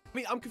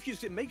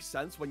confused. It makes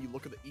sense when you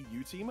look at the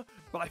EU team,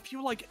 but I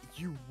feel like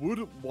you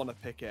would want to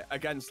pick it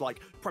against, like,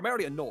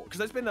 primarily a Nord, because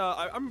there's been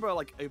I remember,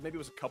 like, maybe it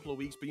was a couple of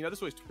weeks, but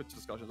there's always Twitter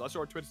discussions. I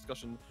saw a Twitter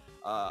discussion,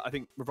 I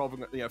think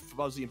revolving,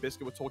 Fuzzy and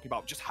Biscuit were talking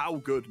about just how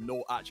good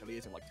Nord actually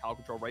is in, like, Tower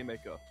Control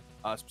Rainmaker,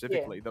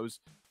 specifically those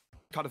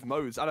kind of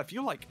modes, and I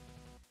feel like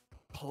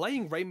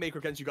playing Rainmaker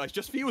against you guys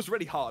just feels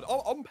really hard.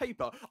 On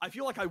paper, I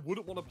feel like I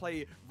wouldn't want to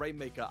play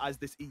Rainmaker as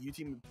this EU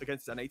team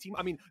against an NA team.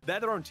 I mean, they're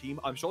their own team.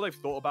 I'm sure they've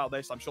thought about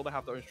this. I'm sure they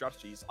have their own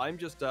strategies. I'm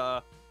just,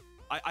 I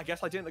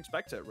guess I didn't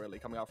expect it, really,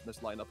 coming out from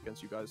this lineup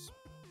against you guys.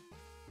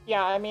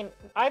 Yeah, I mean,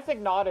 I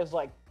think Nod is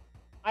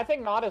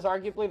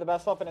arguably the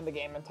best weapon in the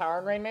game in Tower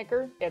and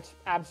Rainmaker. It's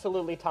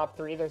absolutely top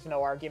 3. There's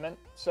no argument.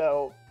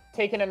 So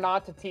taking a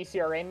Nod to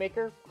TCR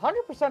Rainmaker,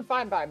 100%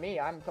 fine by me.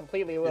 I'm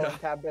completely willing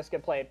to have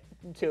Biscuit play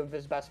 2 of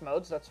his best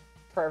modes. That's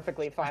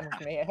perfectly fine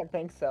with me, I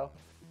think so.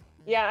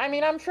 Yeah, I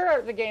mean, I'm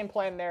sure the game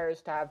plan there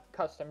is to have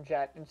custom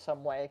jet in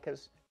some way,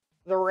 because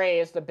the Ray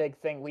is the big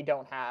thing we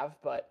don't have,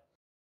 but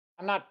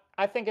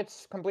I think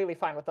it's completely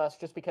fine with us,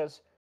 just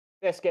because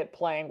Biscuit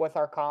playing with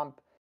our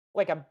comp,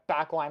 like a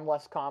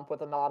backline-less comp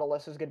with a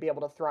Nautilus, is going to be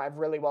able to thrive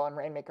really well in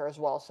Rainmaker as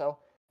well, so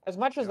as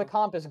much as the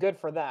comp is good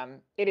for them,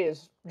 it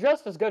is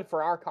just as good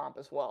for our comp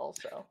as well,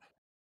 so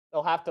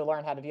they'll have to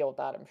learn how to deal with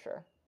that, I'm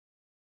sure.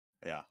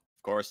 Yeah,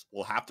 of course,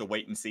 we'll have to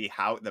wait and see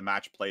how the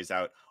match plays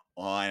out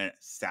on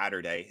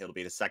Saturday. It'll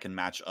be the second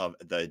match of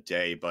the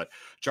day. But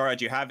Chara,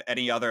 do you have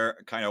any other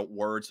kind of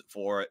words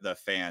for the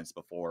fans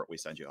before we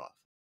send you off?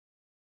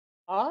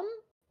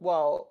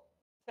 Well,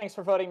 thanks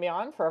for voting me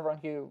on. For everyone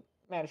who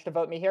managed to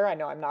vote me here, I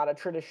know I'm not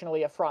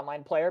traditionally a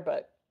frontline player,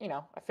 but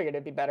I figured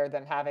it'd be better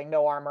than having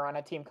no armor on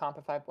a team comp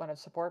if I wanted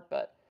support.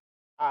 But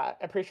I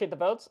appreciate the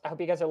votes. I hope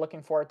you guys are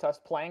looking forward to us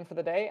playing for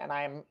the day, and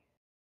I am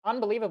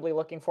unbelievably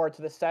looking forward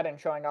to this set and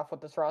showing off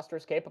what this roster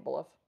is capable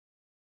of.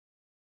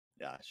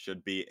 Yeah,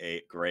 should be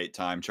a great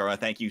time. Chara,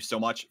 thank you so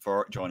much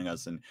for joining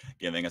us and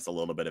giving us a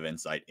little bit of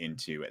insight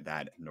into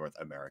that North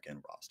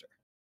American roster.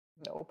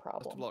 No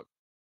problem. Best of luck.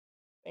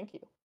 Thank you.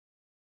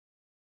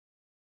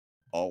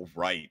 All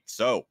right,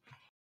 so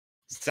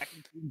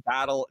second team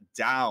battle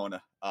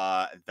down.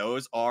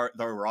 Those are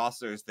the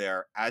rosters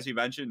there. As you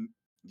mentioned,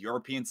 the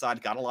European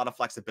side got a lot of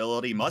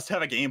flexibility. Must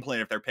have a game plan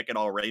if they're picking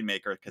all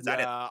Rainmaker, because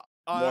that is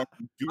I'm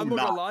not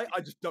gonna lie,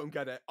 I just don't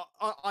get it.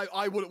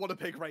 I wouldn't want to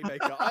pick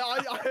Rainmaker.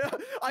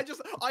 I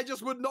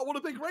just would not want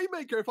to pick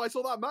Rainmaker if I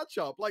saw that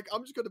matchup. Like,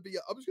 I'm just gonna be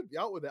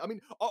out with it. I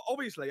mean,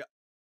 obviously,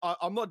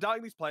 I'm not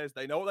doubting these players.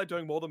 They know what they're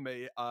doing more than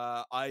me.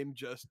 But I'm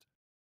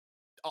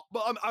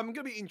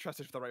gonna be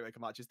interested for the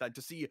Rainmaker matches then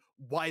to see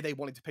why they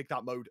wanted to pick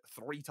that mode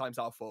 3 times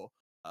out of 4.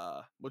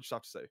 We'll just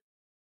have to see.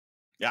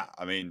 Yeah,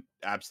 I mean,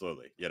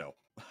 absolutely.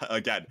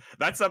 Again,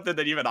 that's something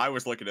that even I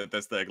was looking at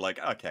this thing like,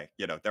 okay,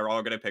 they're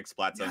all going to pick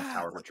Splat Zone's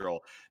Tower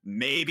Control.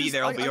 Maybe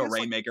there'll be a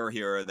Rainmaker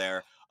here or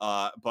there.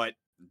 But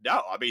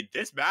no, I mean,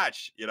 this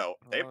match,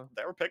 they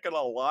were picking a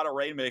lot of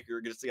Rainmaker.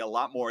 You're going to see a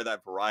lot more of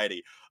that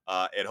variety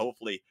and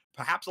hopefully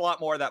perhaps a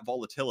lot more of that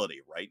volatility,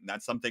 right? And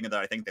that's something that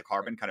I think the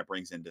Carbon kind of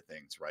brings into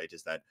things, right?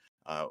 Is that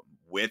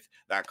with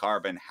that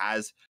Carbon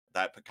has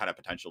that kind of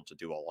potential to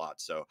do a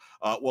lot. So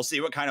we'll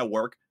see what kind of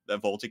work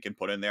that Volti can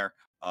put in there.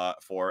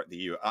 for the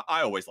EU.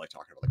 I always like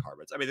talking about the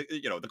Carbons. I mean,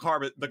 you know,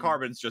 the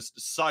Carbons just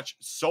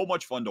so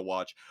much fun to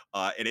watch.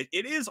 And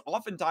it is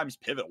oftentimes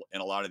pivotal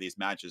in a lot of these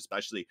matches,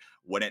 especially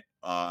when it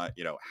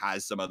you know,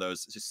 has some of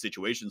those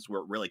situations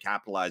where it really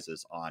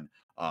capitalizes on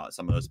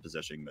some of those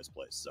positioning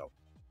misplays. So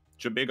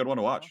should be a good one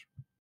to watch.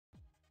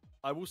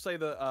 I will say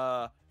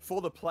that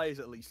for the players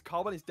at least,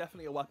 Carbon is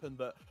definitely a weapon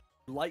that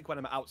I like when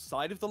I'm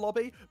outside of the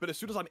lobby, but as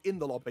soon as I'm in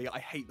the lobby, I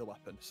hate the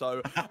weapon.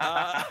 So, and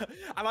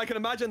I can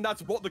imagine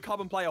that's what the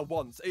Carbon player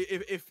wants.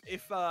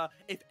 If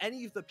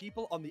any of the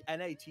people on the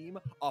NA team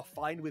are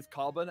fine with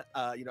Carbon,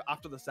 you know,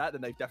 after the set,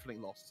 then they've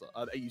definitely lost. So,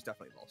 AU's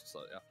definitely lost.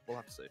 So yeah, we'll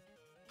have to see.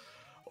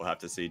 We'll have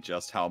to see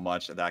just how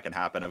much that can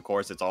happen. Of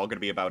course, it's all going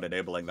to be about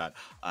enabling that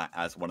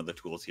as one of the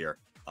tools here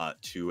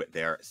to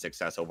their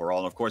success overall.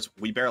 And of course,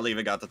 we barely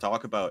even got to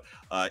talk about,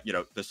 you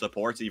know, the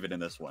supports even in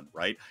this one,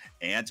 right?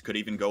 Ant could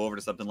even go over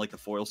to something like the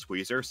foil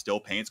squeezer, still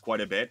paints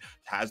quite a bit,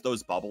 has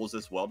those bubbles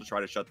as well to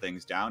try to shut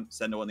things down.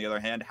 Sendo, on the other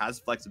hand, has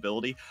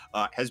flexibility,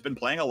 has been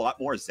playing a lot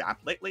more Zap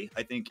lately,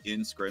 I think,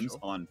 in scrims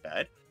on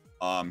bed.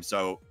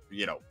 So,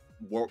 you know,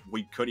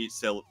 we could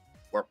still...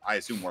 I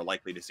assume we're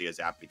likely to see a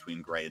Zap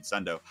between Gray and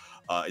Sendo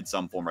in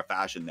some form or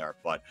fashion there,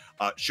 but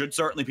should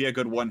certainly be a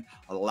good one.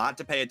 A lot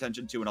to pay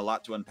attention to and a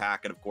lot to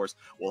unpack, and of course,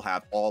 we'll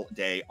have all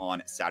day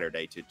on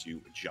Saturday to do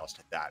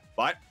just that.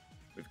 But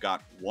we've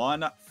got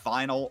one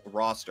final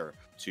roster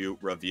to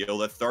reveal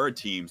the third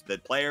teams, the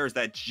players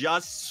that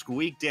just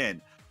squeaked in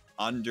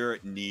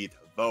underneath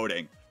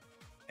voting.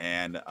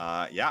 And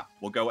yeah,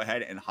 we'll go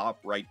ahead and hop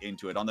right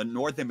into it. On the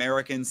North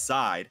American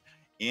side,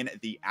 in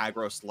the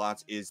aggro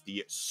slots is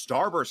the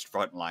Starburst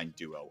frontline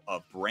duo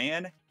of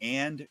Bran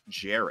and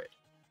Jared.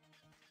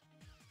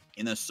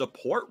 In the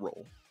support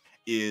role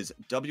is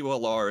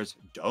WLR's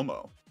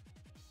Domo.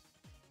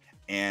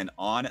 And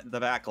on the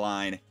back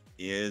line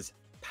is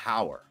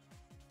Power.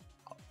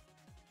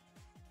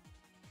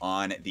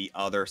 On the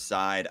other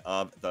side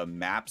of the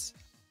maps,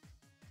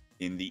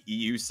 in the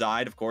EU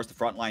side, of course, the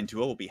frontline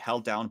duo will be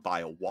held down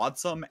by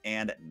Wadsum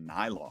and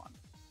Nylon.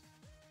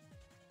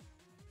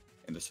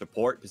 In the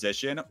support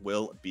position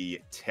will be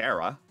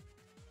Tara,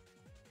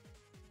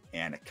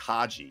 and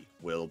Kaji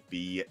will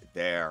be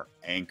their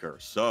anchor.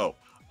 So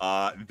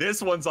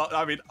this one's,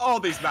 I mean,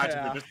 all these matches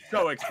are just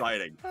so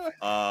exciting.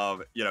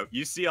 You know,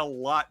 you see a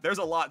lot, there's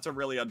a lot to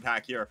really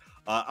unpack here.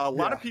 A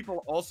lot of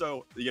people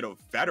also, you know,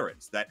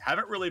 veterans that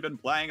haven't really been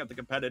playing at the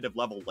competitive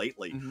level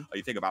lately.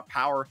 You think about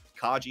Power,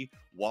 Kaji,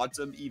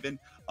 Wadsum even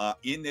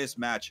in this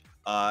match.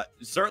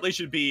 Certainly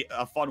should be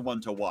a fun one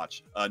to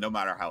watch, no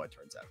matter how it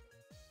turns out.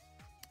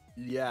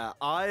 Yeah,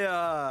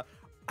 I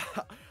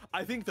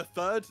think the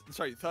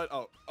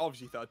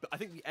obviously third, but I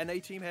think the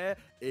NA team here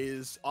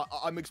is,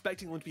 I'm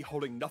expecting them to be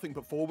holding nothing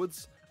but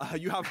forwards.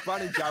 You have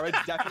Bran and Jared,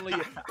 definitely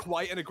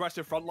quite an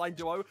aggressive frontline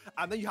duo,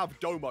 and then you have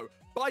Domo,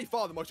 by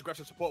far the most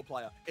aggressive support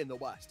player in the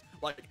West.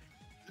 Like,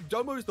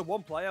 Domo is the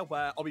one player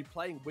where I'll be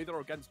playing with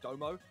or against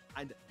Domo,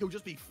 and he'll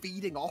just be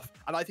feeding off,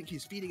 and I think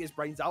he's feeding his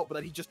brains out, but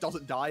then he just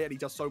doesn't die, and he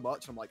does so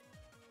much. I'm like,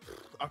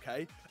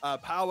 okay.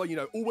 Power, you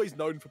know, always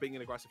known for being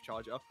an aggressive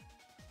charger.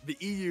 The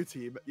EU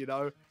team, you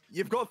know,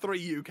 you've got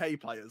 3 UK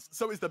players,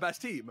 so it's the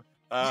best team.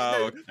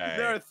 Oh, okay.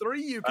 There are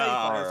 3 UK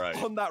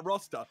players on that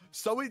roster,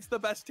 so it's the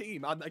best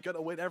team, and they're going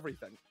to win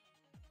everything.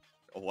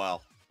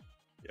 Well,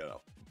 you know,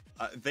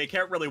 they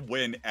can't really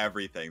win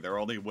everything. They're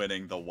only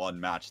winning the one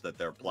match that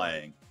they're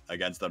playing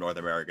against the North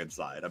American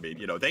side. I mean,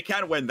 you know, they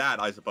can win that,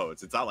 I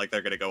suppose. It's not like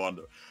they're going to go on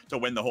to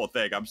win the whole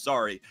thing. I'm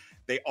sorry.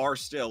 They are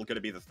still going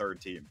to be the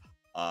third team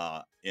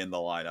in the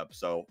lineup.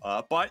 So,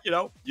 but, you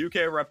know,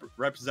 UK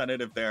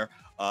representative there.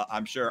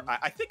 I'm sure.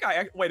 I think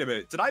wait a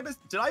minute. Did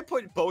I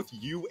put both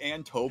you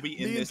and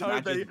Toby in this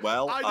match as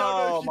well?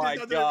 Oh my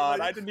god!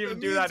 I didn't even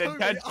do that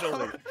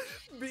intentionally.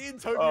 Me and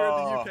Toby are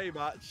in the UK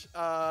match,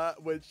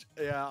 which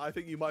I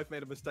think you might have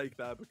made a mistake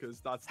there because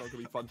that's not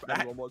going to be fun for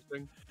anyone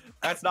watching.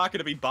 That's not going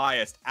to be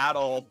biased at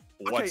all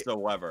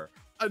whatsoever.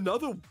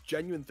 Another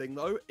genuine thing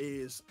though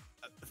is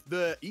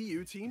the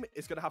EU team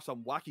is going to have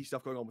some wacky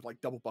stuff going on with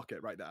like double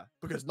bucket right there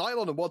because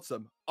Nylon and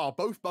Wadsum are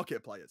both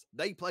bucket players.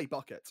 They play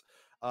bucket.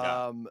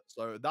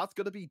 So that's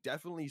going to be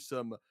definitely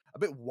a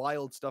bit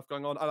wild stuff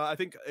going on. And I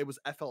think it was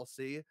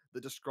FLC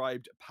that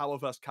described Power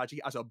vs Kaji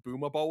as a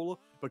boomer bowl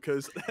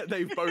because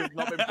they've both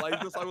not been playing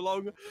for so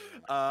long.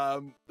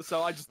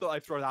 So I just thought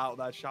I'd throw that out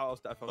there. Shout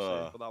outs to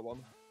FLC for that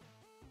one.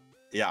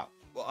 Yeah.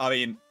 Well, I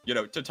mean, you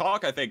know, to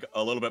talk, I think,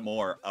 a little bit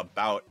more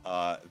about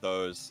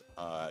those,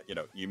 you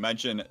know, you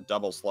mentioned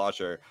Double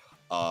Slosher.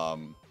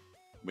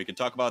 We can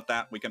talk about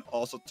that. We can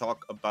also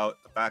talk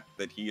about the fact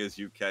that he is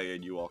UK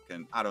and you all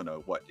can, I don't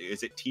know, what,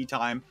 is it tea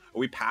time? Are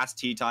we past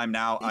tea time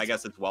now? I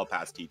guess it's well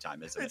past tea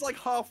time, isn't it? It's like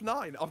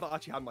 9:30. I've not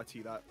actually had my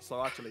tea yet,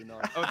 so actually no.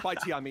 By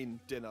tea, I mean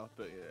dinner,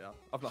 but yeah,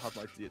 I've not had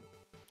my tea.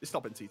 It's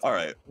not been tea time. All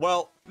right.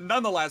 Well,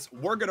 nonetheless,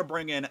 we're going to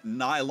bring in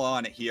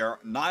Nylon here.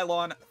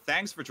 Nylon,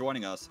 thanks for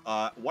joining us.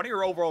 What are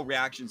your overall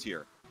reactions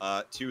here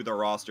to the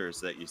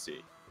rosters that you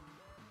see?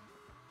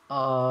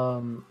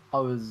 I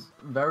was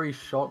very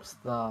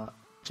shocked that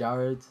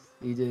Jared,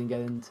 he didn't get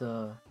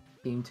into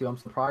Team 2. I'm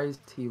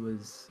surprised he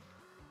was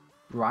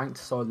ranked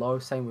so low.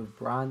 Same with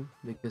Bran,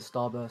 because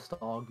Starburst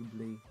are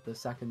arguably the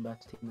second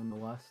best team in the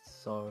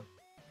West. So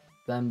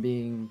them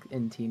being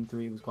in Team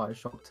 3 was quite a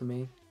shock to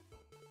me.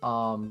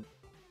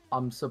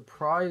 I'm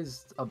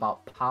surprised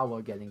about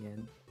Power getting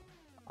in.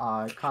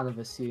 I kind of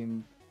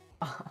assumed,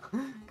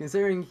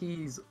 considering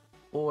he's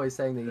always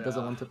saying that he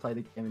doesn't want to play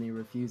the game and he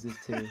refuses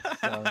to.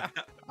 So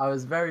I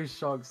was very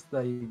shocked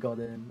that he got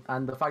in,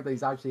 and the fact that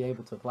he's actually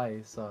able to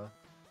play. So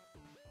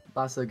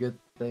that's a good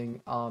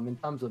thing. In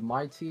terms of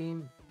my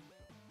team,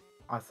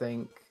 I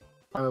think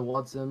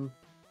Watson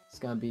is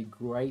going to be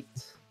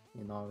great.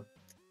 You know,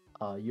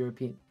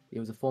 European. He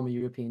was a former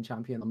European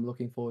champion. I'm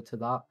looking forward to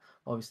that.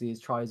 Obviously, his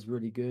try is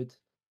really good.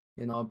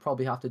 You know, I'll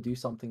probably have to do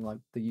something like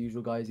the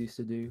usual guys used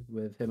to do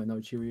with him and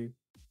Ochiru.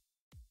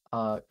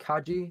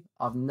 Kaji,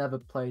 I've never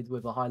played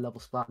with a high-level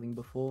Splatling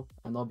before,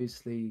 and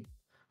obviously,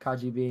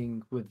 Kaji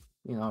being with,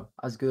 you know,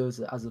 as good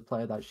as a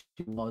player that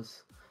she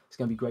was, it's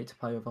going to be great to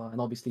play with her.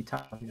 And obviously,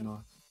 Tara, you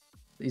know,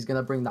 he's going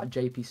to bring that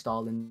JP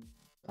style in,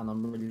 and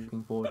I'm really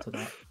looking forward to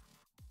that.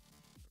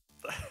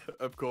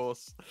 Of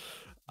course.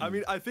 I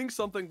mean, I think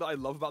something that I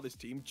love about this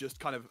team, just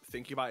kind of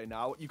thinking about it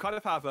now, you kind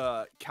of have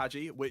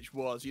Kaji, which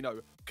was, you know,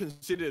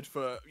 considered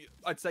for,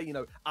 I'd say, you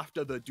know,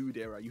 after the Dude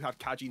era, you have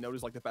Kaji known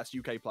as like the best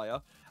UK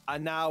player.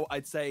 And now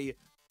I'd say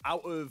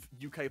out of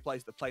UK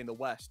players that play in the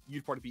West,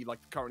 you'd probably be like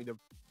currently the,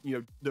 you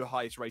know, the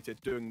highest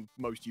rated doing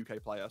most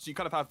UK player. So you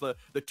kind of have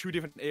the two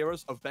different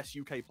eras of best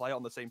UK player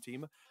on the same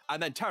team.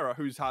 And then Terra,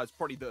 who has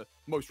probably the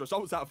most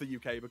results out of the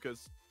UK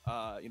because,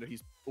 you know,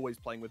 he's always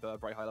playing with a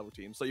very high level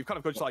team. So you've kind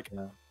of got just like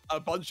a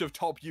bunch of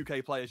top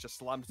UK players just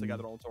slammed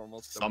together on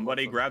tournaments.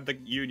 Somebody grab the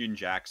Union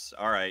Jacks.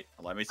 All right,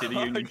 let me see the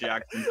Union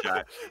Jacks in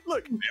chat.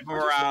 Look,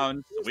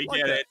 around. We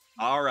get it.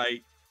 All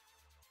right.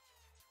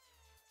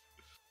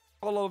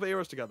 A lot of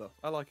eras together.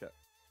 I like it.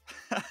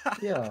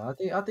 Yeah,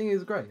 I think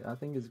it's great. I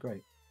think it's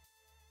great.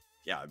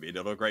 Yeah, I mean,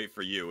 it'll be great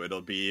for you.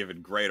 It'll be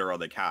even greater on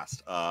the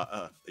cast.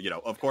 You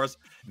know, of course,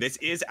 this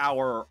is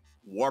our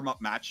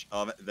warm-up match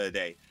of the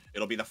day.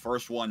 It'll be the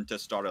first one to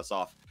start us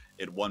off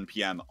at 1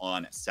 p.m.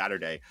 on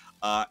Saturday.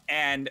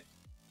 And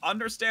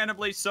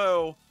understandably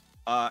so,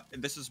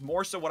 this is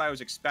more so what I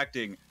was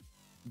expecting.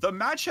 The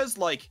match has,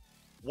 like,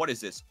 what is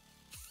this?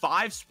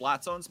 5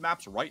 Splat Zones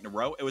maps right in a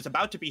row. It was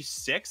about to be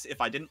 6 if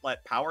I didn't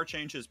let Power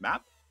change his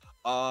map.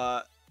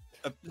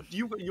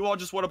 You all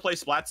just want to play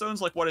Splat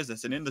Zones? Like, what is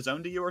this? An in the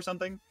zone to you or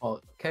something? Oh,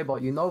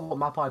 Kbot, you know what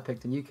map I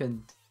picked, and you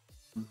can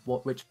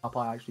which map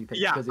I actually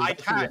picked. Yeah, I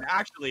can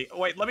actually.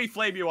 Wait, let me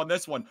flame you on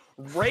this one.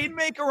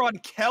 Rainmaker on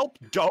Kelp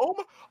Dome?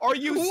 Are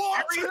you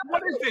serious?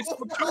 What is this?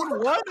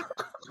 Platoon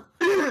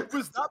 1?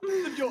 Was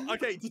that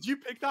okay? Did you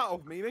pick that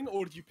off meaning,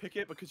 or did you pick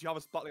it because you have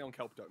a Splatling on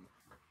Kelp Dome?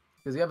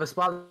 Because you have a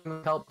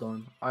Splatling Kelp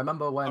Dome. I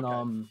remember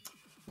when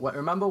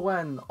remember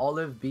when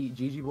Olive beat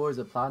GG Boys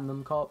at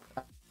Platinum Cup,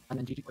 and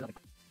then GG Boys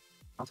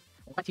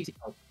like TC.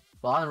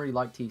 But I don't really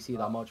like TC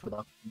that much with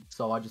that,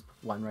 so I just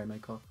went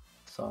Rainmaker.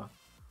 So.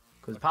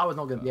 Because Power's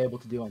not going to be able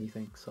to do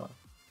anything, so...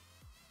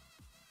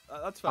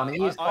 that's fine. I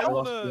mean, I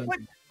wanna...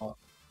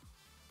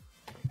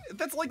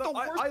 That's like the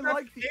worst map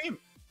in the game.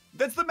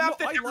 That's the map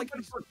that everyone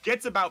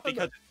forgets about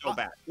because it's so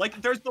bad.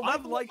 Like, there's the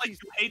level of, like, you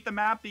hate the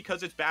map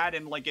because it's bad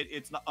and, like,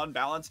 it's not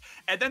unbalanced.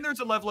 And then there's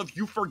a level of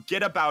you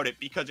forget about it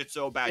because it's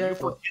so bad. You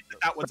forget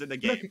that one's in the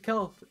game. Look at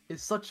Kelp.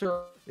 It's such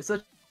a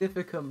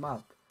significant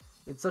map.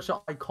 It's such an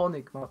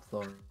iconic map,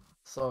 though.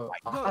 So,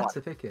 I had to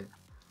pick it.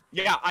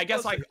 Yeah, I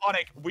guess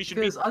iconic. We should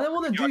because I don't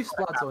want to do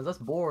Splat Zones. That's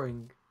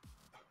boring.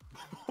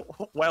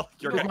 Well,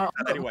 you're getting that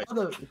anyway.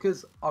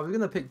 Because I was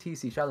gonna pick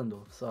TC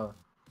Shellendorf, so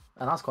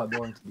and that's quite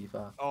boring to be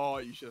fair. Oh,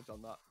 you should have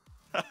done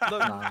that.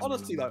 Look,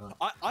 honestly though,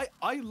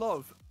 I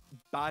love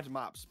bad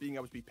maps being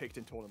able to be picked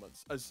in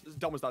tournaments. As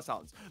dumb as that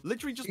sounds,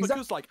 literally just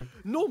because like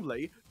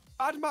normally.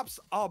 Bad maps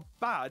are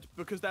bad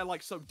because they're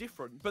like so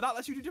different, but that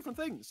lets you do different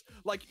things.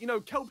 Like, you know,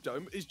 Kelp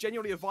Dome is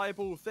genuinely a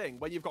viable thing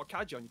when you've got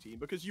Kaji on your team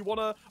because you want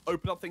to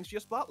open up things for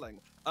your Splatling.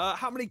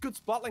 How many good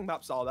Splatling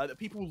maps are there that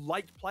people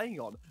like playing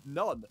on?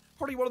 None.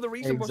 Probably one of the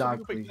reasons why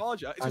people pick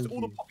Charger is just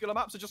all the popular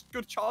maps are just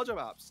good Charger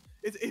maps.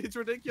 It's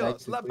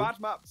ridiculous. Let bad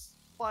maps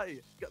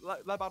play.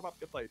 Let bad maps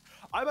get played.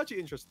 I'm actually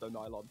interested though,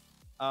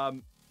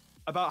 Nylon.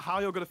 About how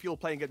you're going to feel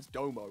playing against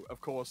Domo,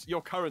 of course,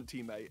 your current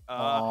teammate.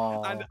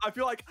 And I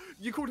feel like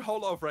you called a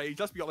whole lot of rage.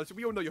 Let's be honest,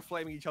 we all know you're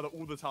flaming each other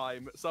all the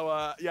time.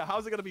 So, yeah,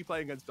 how's it going to be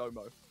playing against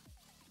Domo?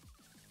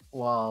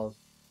 Well,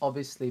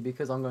 obviously,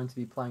 because I'm going to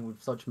be playing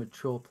with such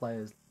mature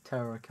players,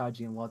 Terra, Kaji,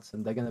 and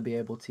Watson, they're going to be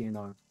able to, you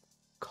know,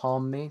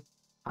 calm me,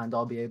 and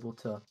I'll be able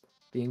to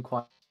be in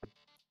quite,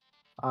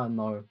 I don't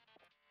know,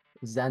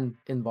 zen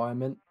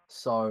environment.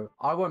 So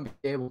I won't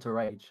be able to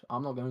rage.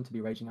 I'm not going to be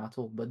raging at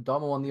all. But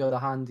Domo, on the other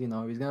hand, you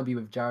know, he's going to be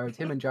with Jared.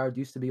 Him and Jared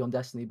used to be on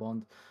Destiny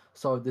Bond.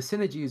 So the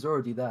synergy is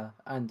already there.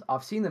 And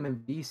I've seen them in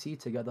VC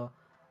together.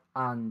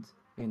 And,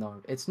 you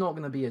know, it's not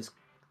going to be as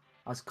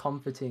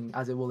comforting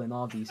as it will in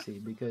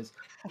RVC because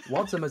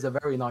Watson has a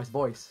very nice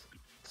voice.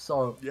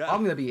 So I'm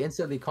going to be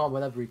instantly calm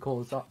whenever he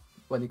calls up,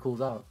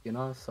 you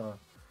know? So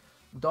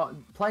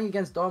playing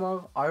against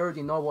Domo, I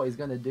already know what he's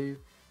going to do.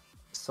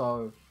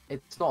 So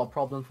it's not a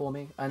problem for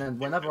me. And then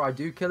whenever I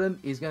do kill him,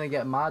 he's gonna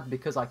get mad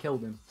because I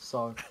killed him.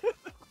 So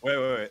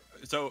Wait.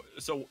 So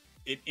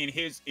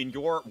in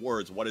your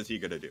words, what is he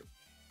gonna do?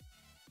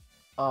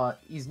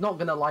 he's not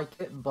gonna like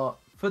it, but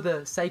for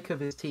the sake of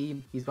his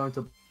team, he's going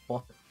to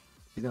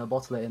he's gonna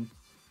bottle it in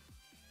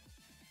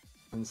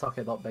and suck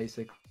it up,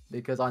 basically,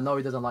 because I know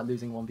he doesn't like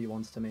losing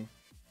 1v1s to me.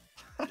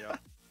 Yeah.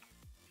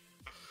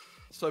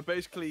 So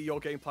basically, your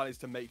game plan is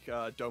to make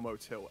Domo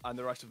tilt and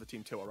the rest of the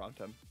team tilt around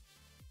him.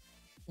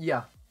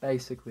 Yeah,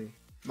 basically.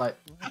 Like,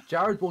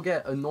 Jared will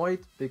get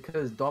annoyed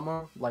because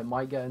Domo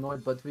might get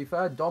annoyed, but to be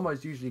fair, Domo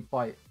is usually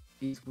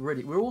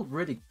we're all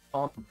really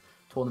calm in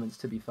tournaments,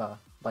 to be fair.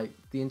 Like,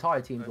 the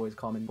entire team's always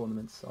calm in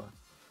tournaments, so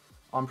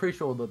I'm pretty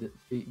sure it'll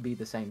be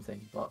the same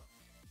thing, but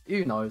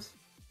who knows?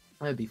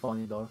 It'd be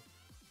funny though.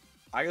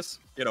 I guess,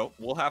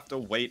 we'll have to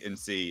wait and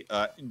see.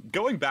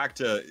 Going back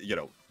to,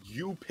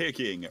 you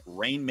picking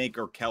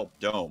Rainmaker Kelp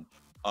Dome,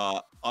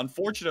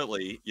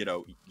 unfortunately,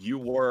 you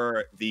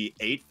were the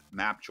 8th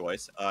map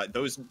choice.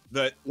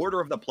 The order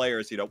of the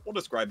players, we'll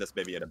describe this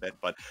maybe in a bit,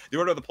 but the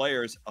order of the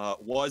players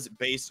was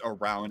based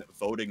around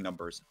voting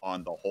numbers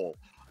on the whole.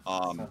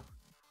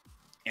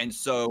 And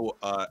so,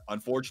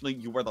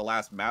 unfortunately, you were the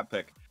last map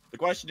pick. The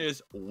question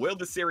is, will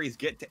the series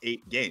get to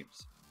 8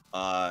 games?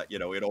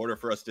 In order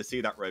for us to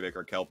see that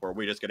Rainmaker Kelp, or are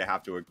we just going to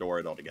have to ignore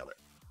it altogether?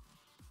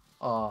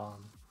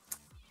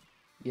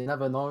 You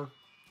never know.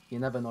 You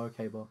never know,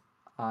 Kbot.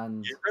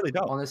 And you really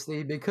don't.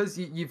 Honestly, because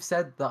you've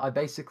said that I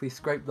basically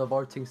scraped the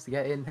votings to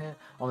get in here,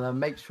 I'm going to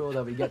make sure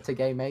that we get to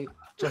game 8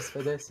 just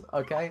for this,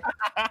 okay?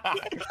 I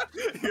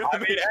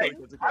mean, hey,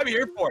 I'm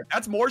here for it.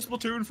 That's more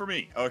Splatoon for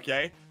me,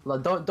 okay?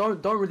 Like,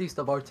 don't release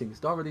the votings.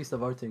 Don't release the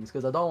votings,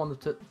 because I don't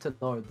want them to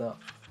know that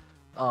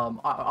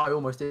I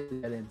almost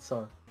didn't get in,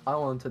 so I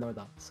don't want them to know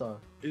that, so...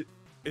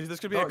 Is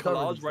this going to be a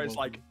collage where it's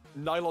like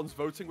Nylon's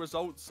voting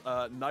results,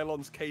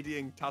 Nylon's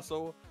KDing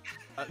TASL?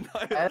 Oh,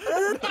 no!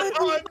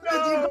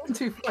 You're going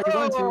too far. You're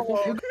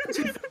going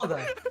too far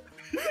there.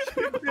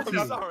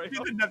 I'm sorry.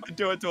 You didn't have to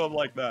do it to him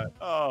like that.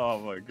 Oh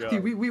my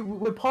god.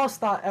 We're past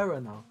that era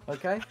now,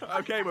 okay?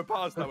 Okay, we're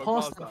past that. We're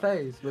past that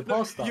phase. We're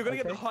past that. You're gonna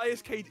okay? get the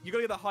highest KD. You're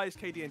gonna get the highest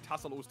KD in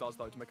TASL All Stars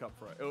though to make up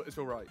for it. It's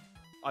all right.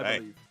 I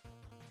believe.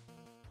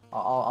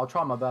 I'll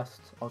try my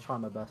best. I'll try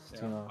my best.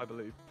 Yeah, I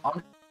believe.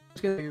 I'm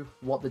just gonna do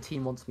what the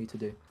team wants me to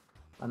do,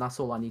 and that's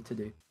all I need to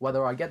do.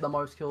 Whether I get the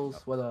most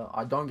kills, whether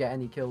I don't get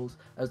any kills,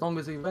 as long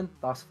as we win,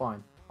 that's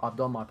fine. I've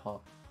done my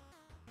part.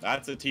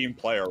 That's a team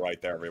player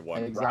right there,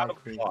 everyone. Exactly. Round of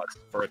applause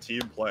for a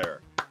team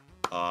player.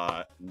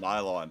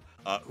 Nylon,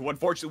 who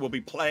unfortunately will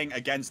be playing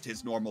against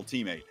his normal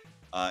teammate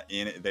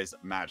in this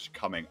match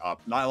coming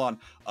up. Nylon,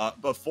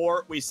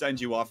 before we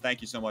send you off,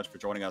 thank you so much for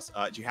joining us.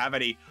 Do you have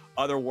any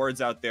other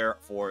words out there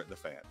for the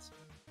fans?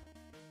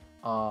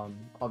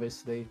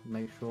 Obviously,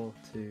 make sure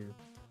to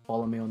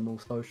follow me on all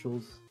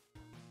socials.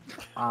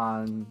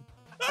 And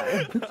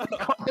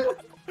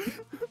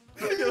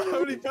You're the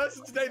only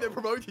person today that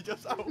promoted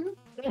yourself.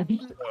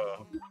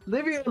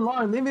 leave me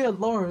alone. Leave me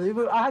alone.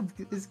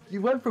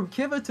 You went from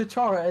Kiver to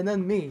Chara and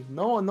then me.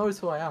 No one knows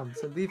who I am,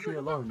 so leave me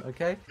alone,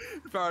 okay?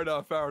 Fair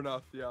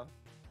enough. Yeah.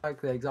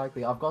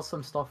 Exactly. I've got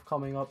some stuff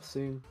coming up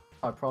soon.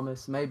 I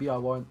promise. Maybe I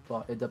won't,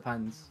 but it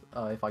depends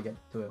if I get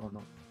to it or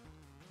not.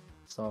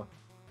 So.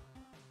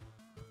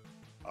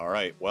 All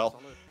right.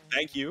 Well,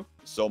 thank you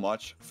so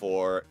much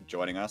for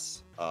joining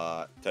us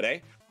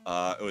today.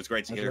 It was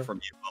great to hear from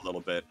you a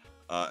little bit.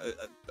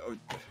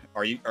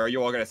 Are you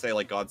all gonna say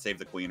like "God Save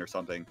the Queen" or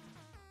something?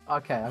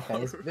 Okay.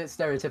 It's a bit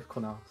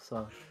stereotypical now.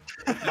 So,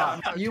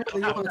 you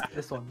want to take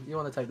this one? You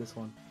want to take this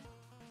one?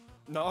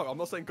 No, I'm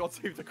not saying "God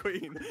Save the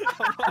Queen."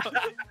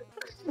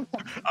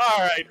 All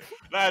right,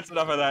 that's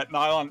enough of that.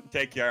 Nylon,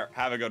 take care.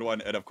 Have a good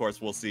one, and of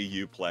course, we'll see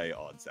you play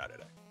on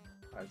Saturday.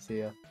 All right, see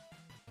ya.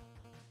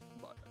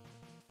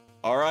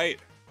 All right,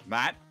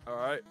 Matt. All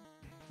right.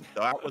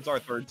 That was our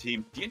third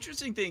team. The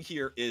interesting thing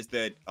here is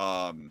that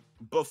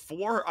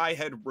before I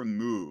had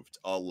removed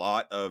a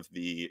lot of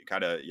the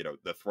kind of,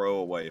 the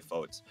throwaway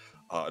votes,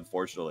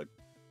 unfortunately,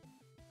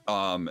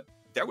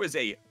 there was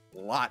a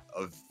lot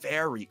of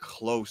very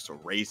close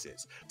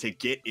races to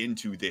get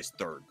into this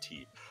third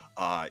team.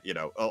 A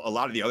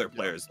lot of the other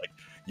players, like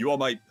you all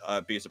might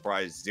be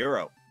surprised,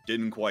 Zero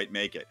didn't quite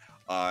make it.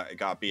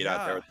 Got beat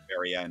out there at the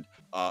very end.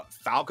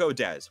 Falco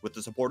Des, with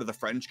the support of the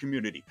French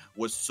community,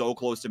 was so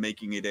close to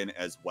making it in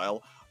as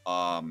well.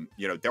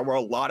 There were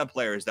a lot of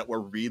players that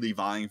were really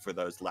vying for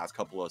those last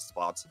couple of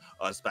spots,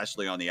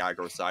 especially on the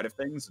aggro side of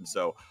things. And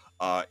so,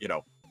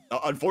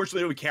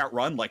 unfortunately, we can't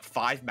run like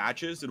 5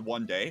 matches in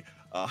one day.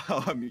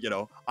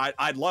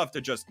 I'd love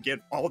to just give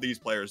all these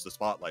players the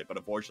spotlight, but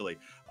unfortunately,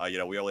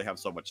 we only have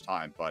so much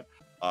time. But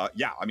a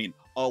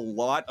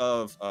lot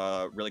of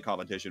really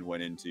competition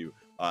went into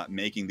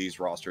making these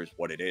rosters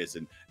what it is,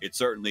 and it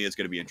certainly is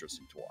going to be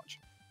interesting to watch.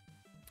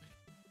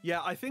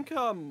 Yeah, I think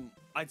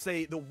I'd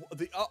say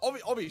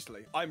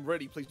obviously I'm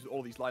really pleased with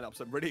all these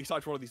lineups. I'm really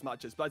excited for all of these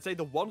matches. But I'd say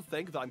the one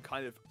thing that I'm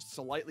kind of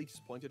slightly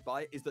disappointed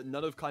by is that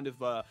none of kind of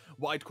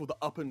what I'd call the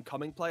up and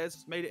coming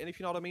players made it in, if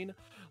you know what I mean.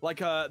 Like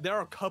there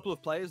are a couple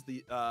of players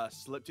that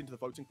slipped into the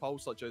voting poll,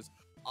 such as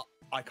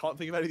I can't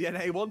think of any of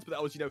the NA ones, but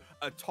that was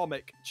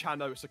Atomic,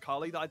 Chano,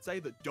 Sakali that I'd say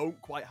that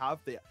don't quite have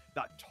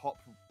that top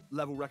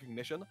level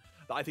recognition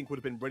that I think would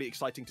have been really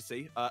exciting to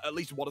see. At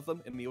least one of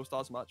them in the All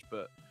Stars match,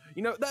 but.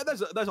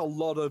 There's a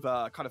lot of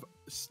kind of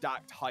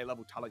stacked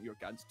high-level talent you're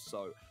against,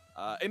 so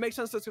it makes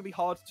sense that it's going to be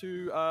hard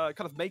to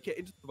kind of make it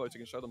into the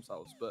voting and show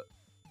themselves, but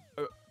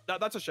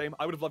that's a shame.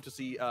 I would have loved to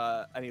see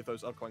any of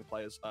those upcoming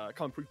players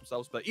come and prove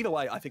themselves, but either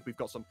way, I think we've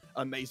got some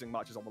amazing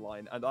matches on the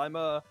line, and I'm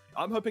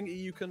hoping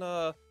EU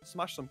can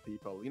smash some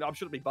people. I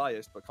shouldn't be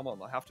biased, but come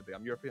on, I have to be.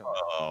 I'm European.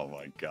 Oh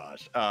my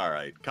gosh. All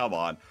right, come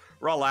on.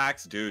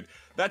 Relax, dude.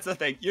 That's the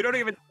thing. You don't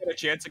even get a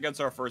chance against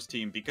our first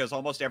team because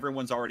almost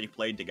everyone's already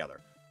played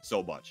together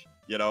so much,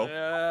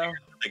 Yeah.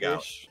 They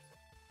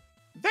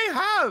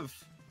have.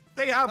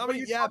 I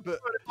mean, yeah, but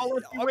I'll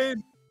let you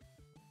win.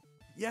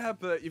 Yeah,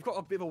 but you've got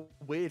a bit of a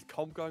weird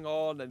comp going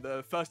on, and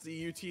the first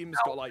EU team's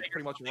got like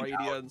pretty much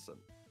Radiance, and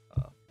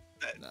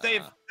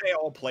they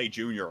all play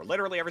junior.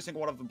 Literally every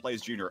single one of them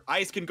plays junior.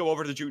 Ice can go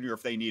over to junior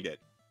if they need it.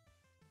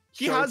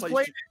 He has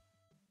played.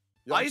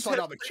 I just found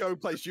out that Kyo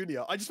plays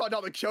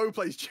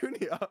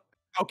junior.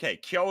 Okay,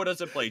 Kyo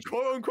doesn't play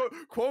junior.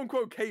 Quote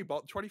unquote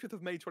Kbot, 25th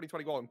of May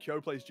 2021,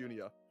 Kyo plays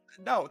junior.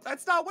 No,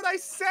 that's not what I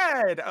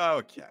said.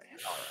 Okay.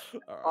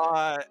 All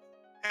right.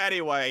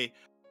 Anyway,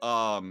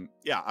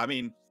 yeah, I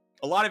mean,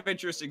 a lot of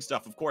interesting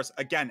stuff. Of course,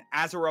 again,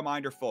 as a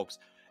reminder, folks,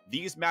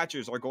 these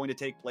matches are going to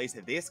take place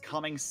this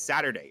coming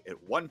Saturday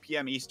at 1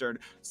 p.m. Eastern,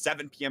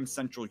 7 p.m.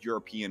 Central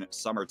European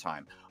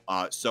Summertime.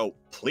 So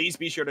please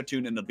be sure to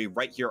tune in. It'll be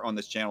right here on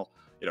this channel.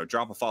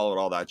 Drop a follow and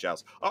all that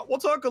jazz. We'll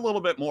talk a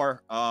little bit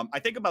more, I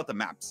think, about the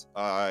maps.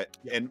 And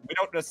we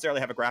don't necessarily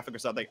have a graphic or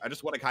something. I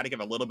just want to kind of give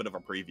a little bit of a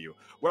preview.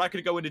 We're not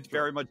going to go into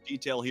very much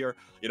detail here.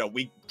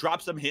 We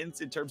dropped some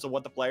hints in terms of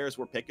what the players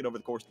were picking over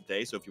the course of the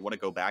day. So if you want to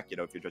go back,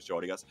 if you're just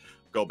joining us,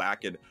 go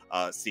back and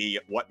see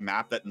what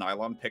map that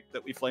Nylon picked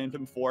that we flamed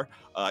him for.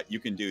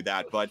 You can do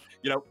that. But,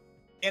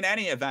 in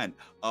any event,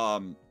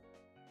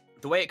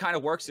 the way it kind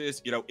of works is,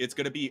 it's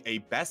going to be a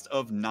best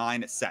of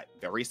 9 set,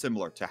 very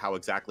similar to how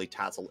exactly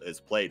TASL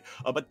is played.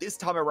 But this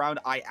time around,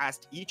 I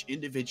asked each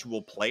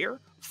individual player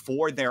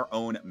for their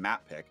own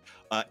map pick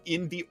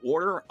in the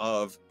order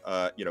of,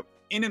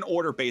 in an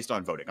order based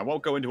on voting. I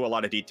won't go into a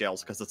lot of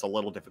details because it's a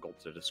little difficult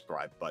to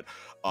describe, but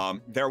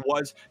there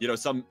was,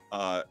 some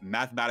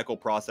mathematical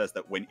process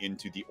that went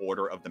into the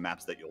order of the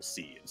maps that you'll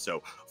see. And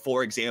so,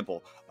 for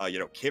example,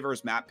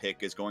 Kiver's map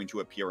pick is going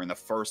to appear in the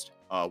first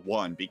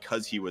one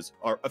because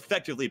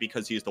effectively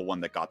because he's the one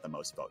that got the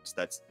most votes.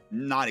 That's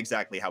not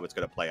exactly how it's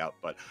going to play out,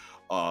 but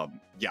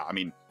yeah, I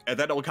mean, and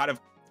then it'll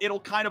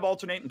kind of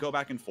alternate and go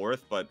back and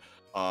forth, but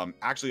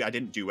actually I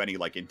didn't do any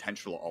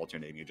intentional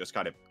alternating. It just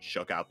kind of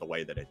shook out the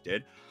way that it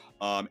did.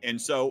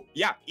 And so,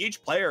 yeah,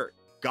 each player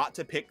got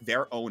to pick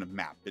their own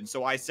map. And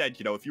so I said,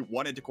 if you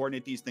wanted to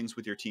coordinate these things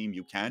with your team,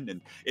 you can.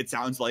 And it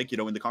sounds like,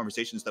 in the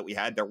conversations that we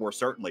had, there were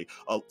certainly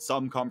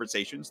some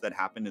conversations that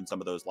happened in some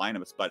of those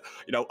lineups. But,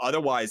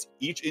 otherwise,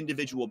 each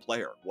individual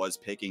player was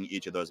picking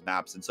each of those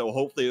maps. And so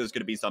hopefully there's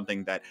going to be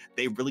something that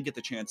they really get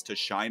the chance to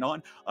shine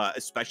on,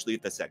 especially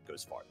if the set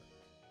goes farther.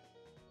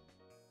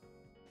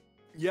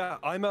 Yeah,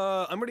 I'm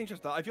really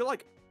interested. I feel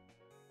like,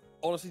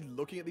 honestly,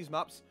 looking at these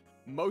maps,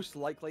 most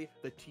likely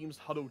the teams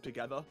huddled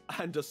together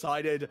and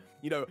decided,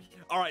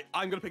 all right,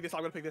 I'm gonna pick this,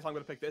 I'm gonna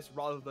pick this,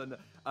 rather than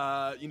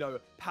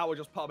Power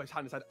just put up his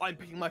hand and said, I'm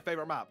picking my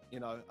favorite map.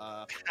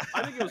 I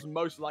think it was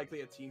most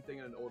likely a team thing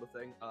and an order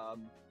thing.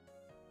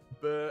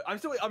 But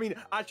actually,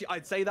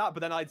 I'd say that, but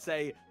then I'd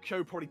say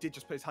Kyo probably did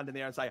just put his hand in the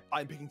air and say,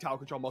 I'm picking Tower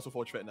Control, Muscle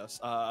Forge Fitness.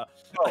 So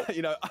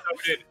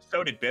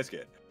did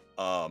Biscuit.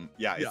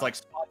 Yeah, it's like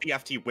spot the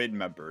FT Win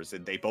members,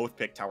 and they both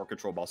picked Tower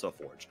Control Muscle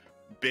Forge.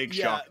 Big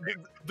shock.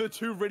 The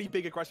two really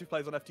big aggressive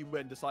players on FT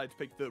Win decided to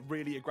pick the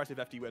really aggressive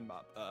FT Win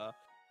map.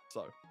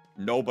 So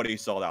nobody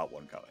saw that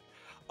one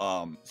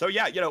coming. So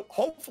yeah,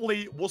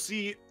 hopefully we'll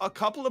see a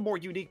couple of more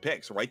unique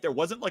picks, right? There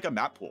wasn't like a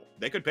map pool.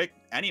 They could pick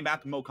any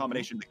map and mode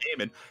combination in the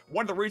game. And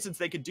one of the reasons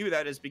they could do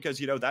that is because,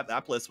 that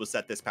map list was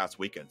set this past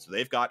weekend. So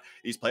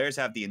these players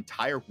have the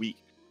entire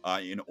week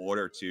in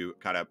order to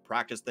kind of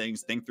practice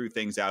things, think through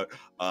things out,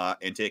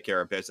 and take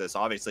care of business.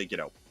 Obviously,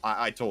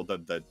 I told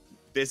them that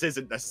this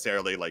isn't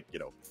necessarily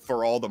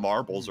for all the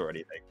marbles or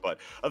anything, but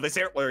they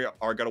certainly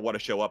are going to want to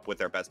show up with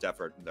their best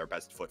effort and their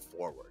best foot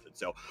forward. And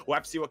so we'll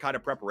have to see what kind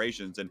of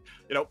preparations, and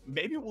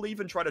maybe we'll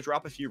even try to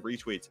drop a few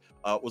retweets.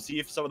 We'll see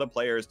if some of the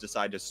players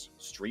decide to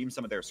stream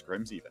some of their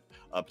scrims even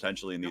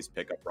potentially in these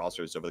pickup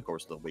rosters over the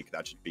course of the week.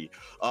 That should be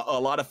a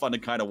lot of fun to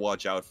kind of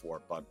watch out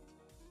for. But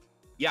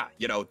yeah,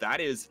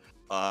 that is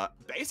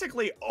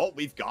basically all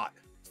we've got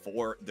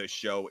for the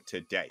show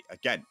today.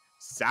 Again,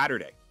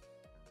 Saturday,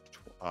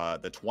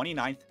 the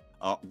 29th,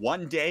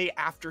 one day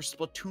after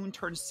Splatoon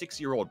turns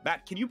 6-year-old.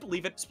 Matt, can you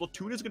believe it?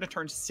 Splatoon is going to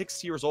turn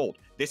 6 years old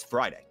this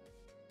Friday.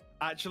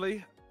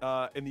 Actually,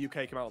 in the UK,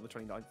 it came out on the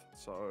 29th.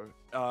 So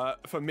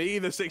for me,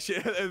 the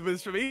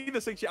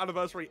 6-year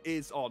anniversary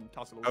is on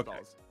TASL All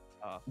Stars.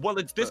 Well,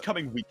 it's this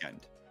coming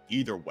weekend.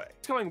 Either way,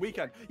 it's coming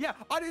weekend. Yeah,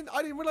 I didn't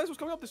realize it was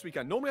coming up this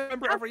weekend. Normally, I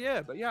remember it every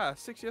year, but yeah,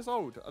 6 years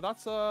old.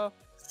 That's 6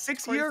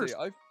 crazy. years.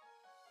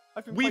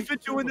 We've been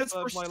doing this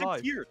for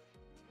 6 years.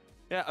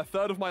 Yeah, a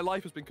third of my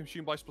life has been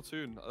consumed by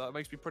Splatoon. That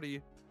makes me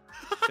pretty.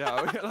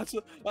 Yeah,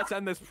 let's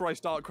end this before I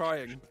start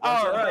crying.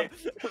 All right.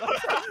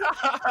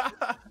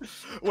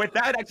 With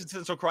that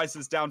existential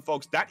crisis down,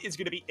 folks, that is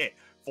going to be it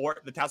for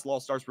the TASL All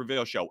Stars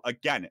Reveal Show.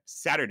 Again,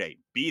 Saturday,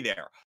 be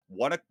there.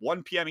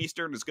 1 p.m.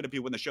 Eastern is going to be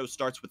when the show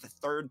starts with the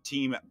third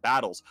team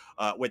battles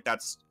with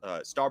that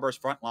Starburst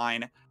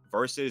Frontline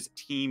versus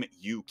Team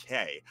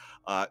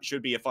UK.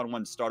 Should be a fun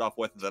one to start off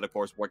with. Then, of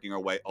course, working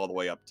our way all the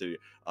way up to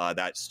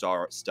that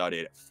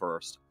star-studded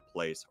first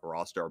place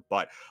roster.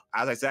 But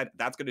as I said,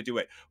 that's going to do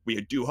it.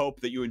 We do hope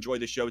that you enjoyed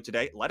the show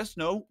today. Let us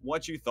know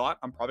what you thought.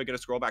 I'm probably going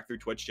to scroll back through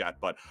Twitch chat,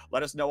 but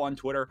let us know on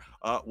Twitter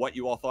what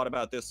you all thought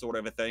about this sort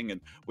of a thing.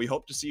 And we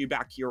hope to see you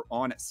back here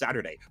on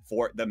Saturday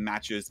for the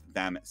matches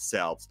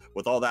themselves.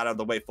 With all that out of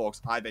the way,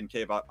 folks, I've been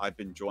Kbot. I've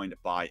been joined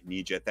by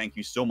Nija. Thank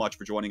you so much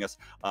for joining us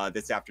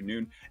this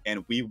afternoon,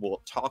 and we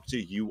will talk to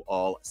you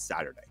all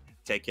Saturday.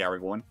 Take care,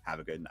 everyone.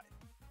 Have a good night.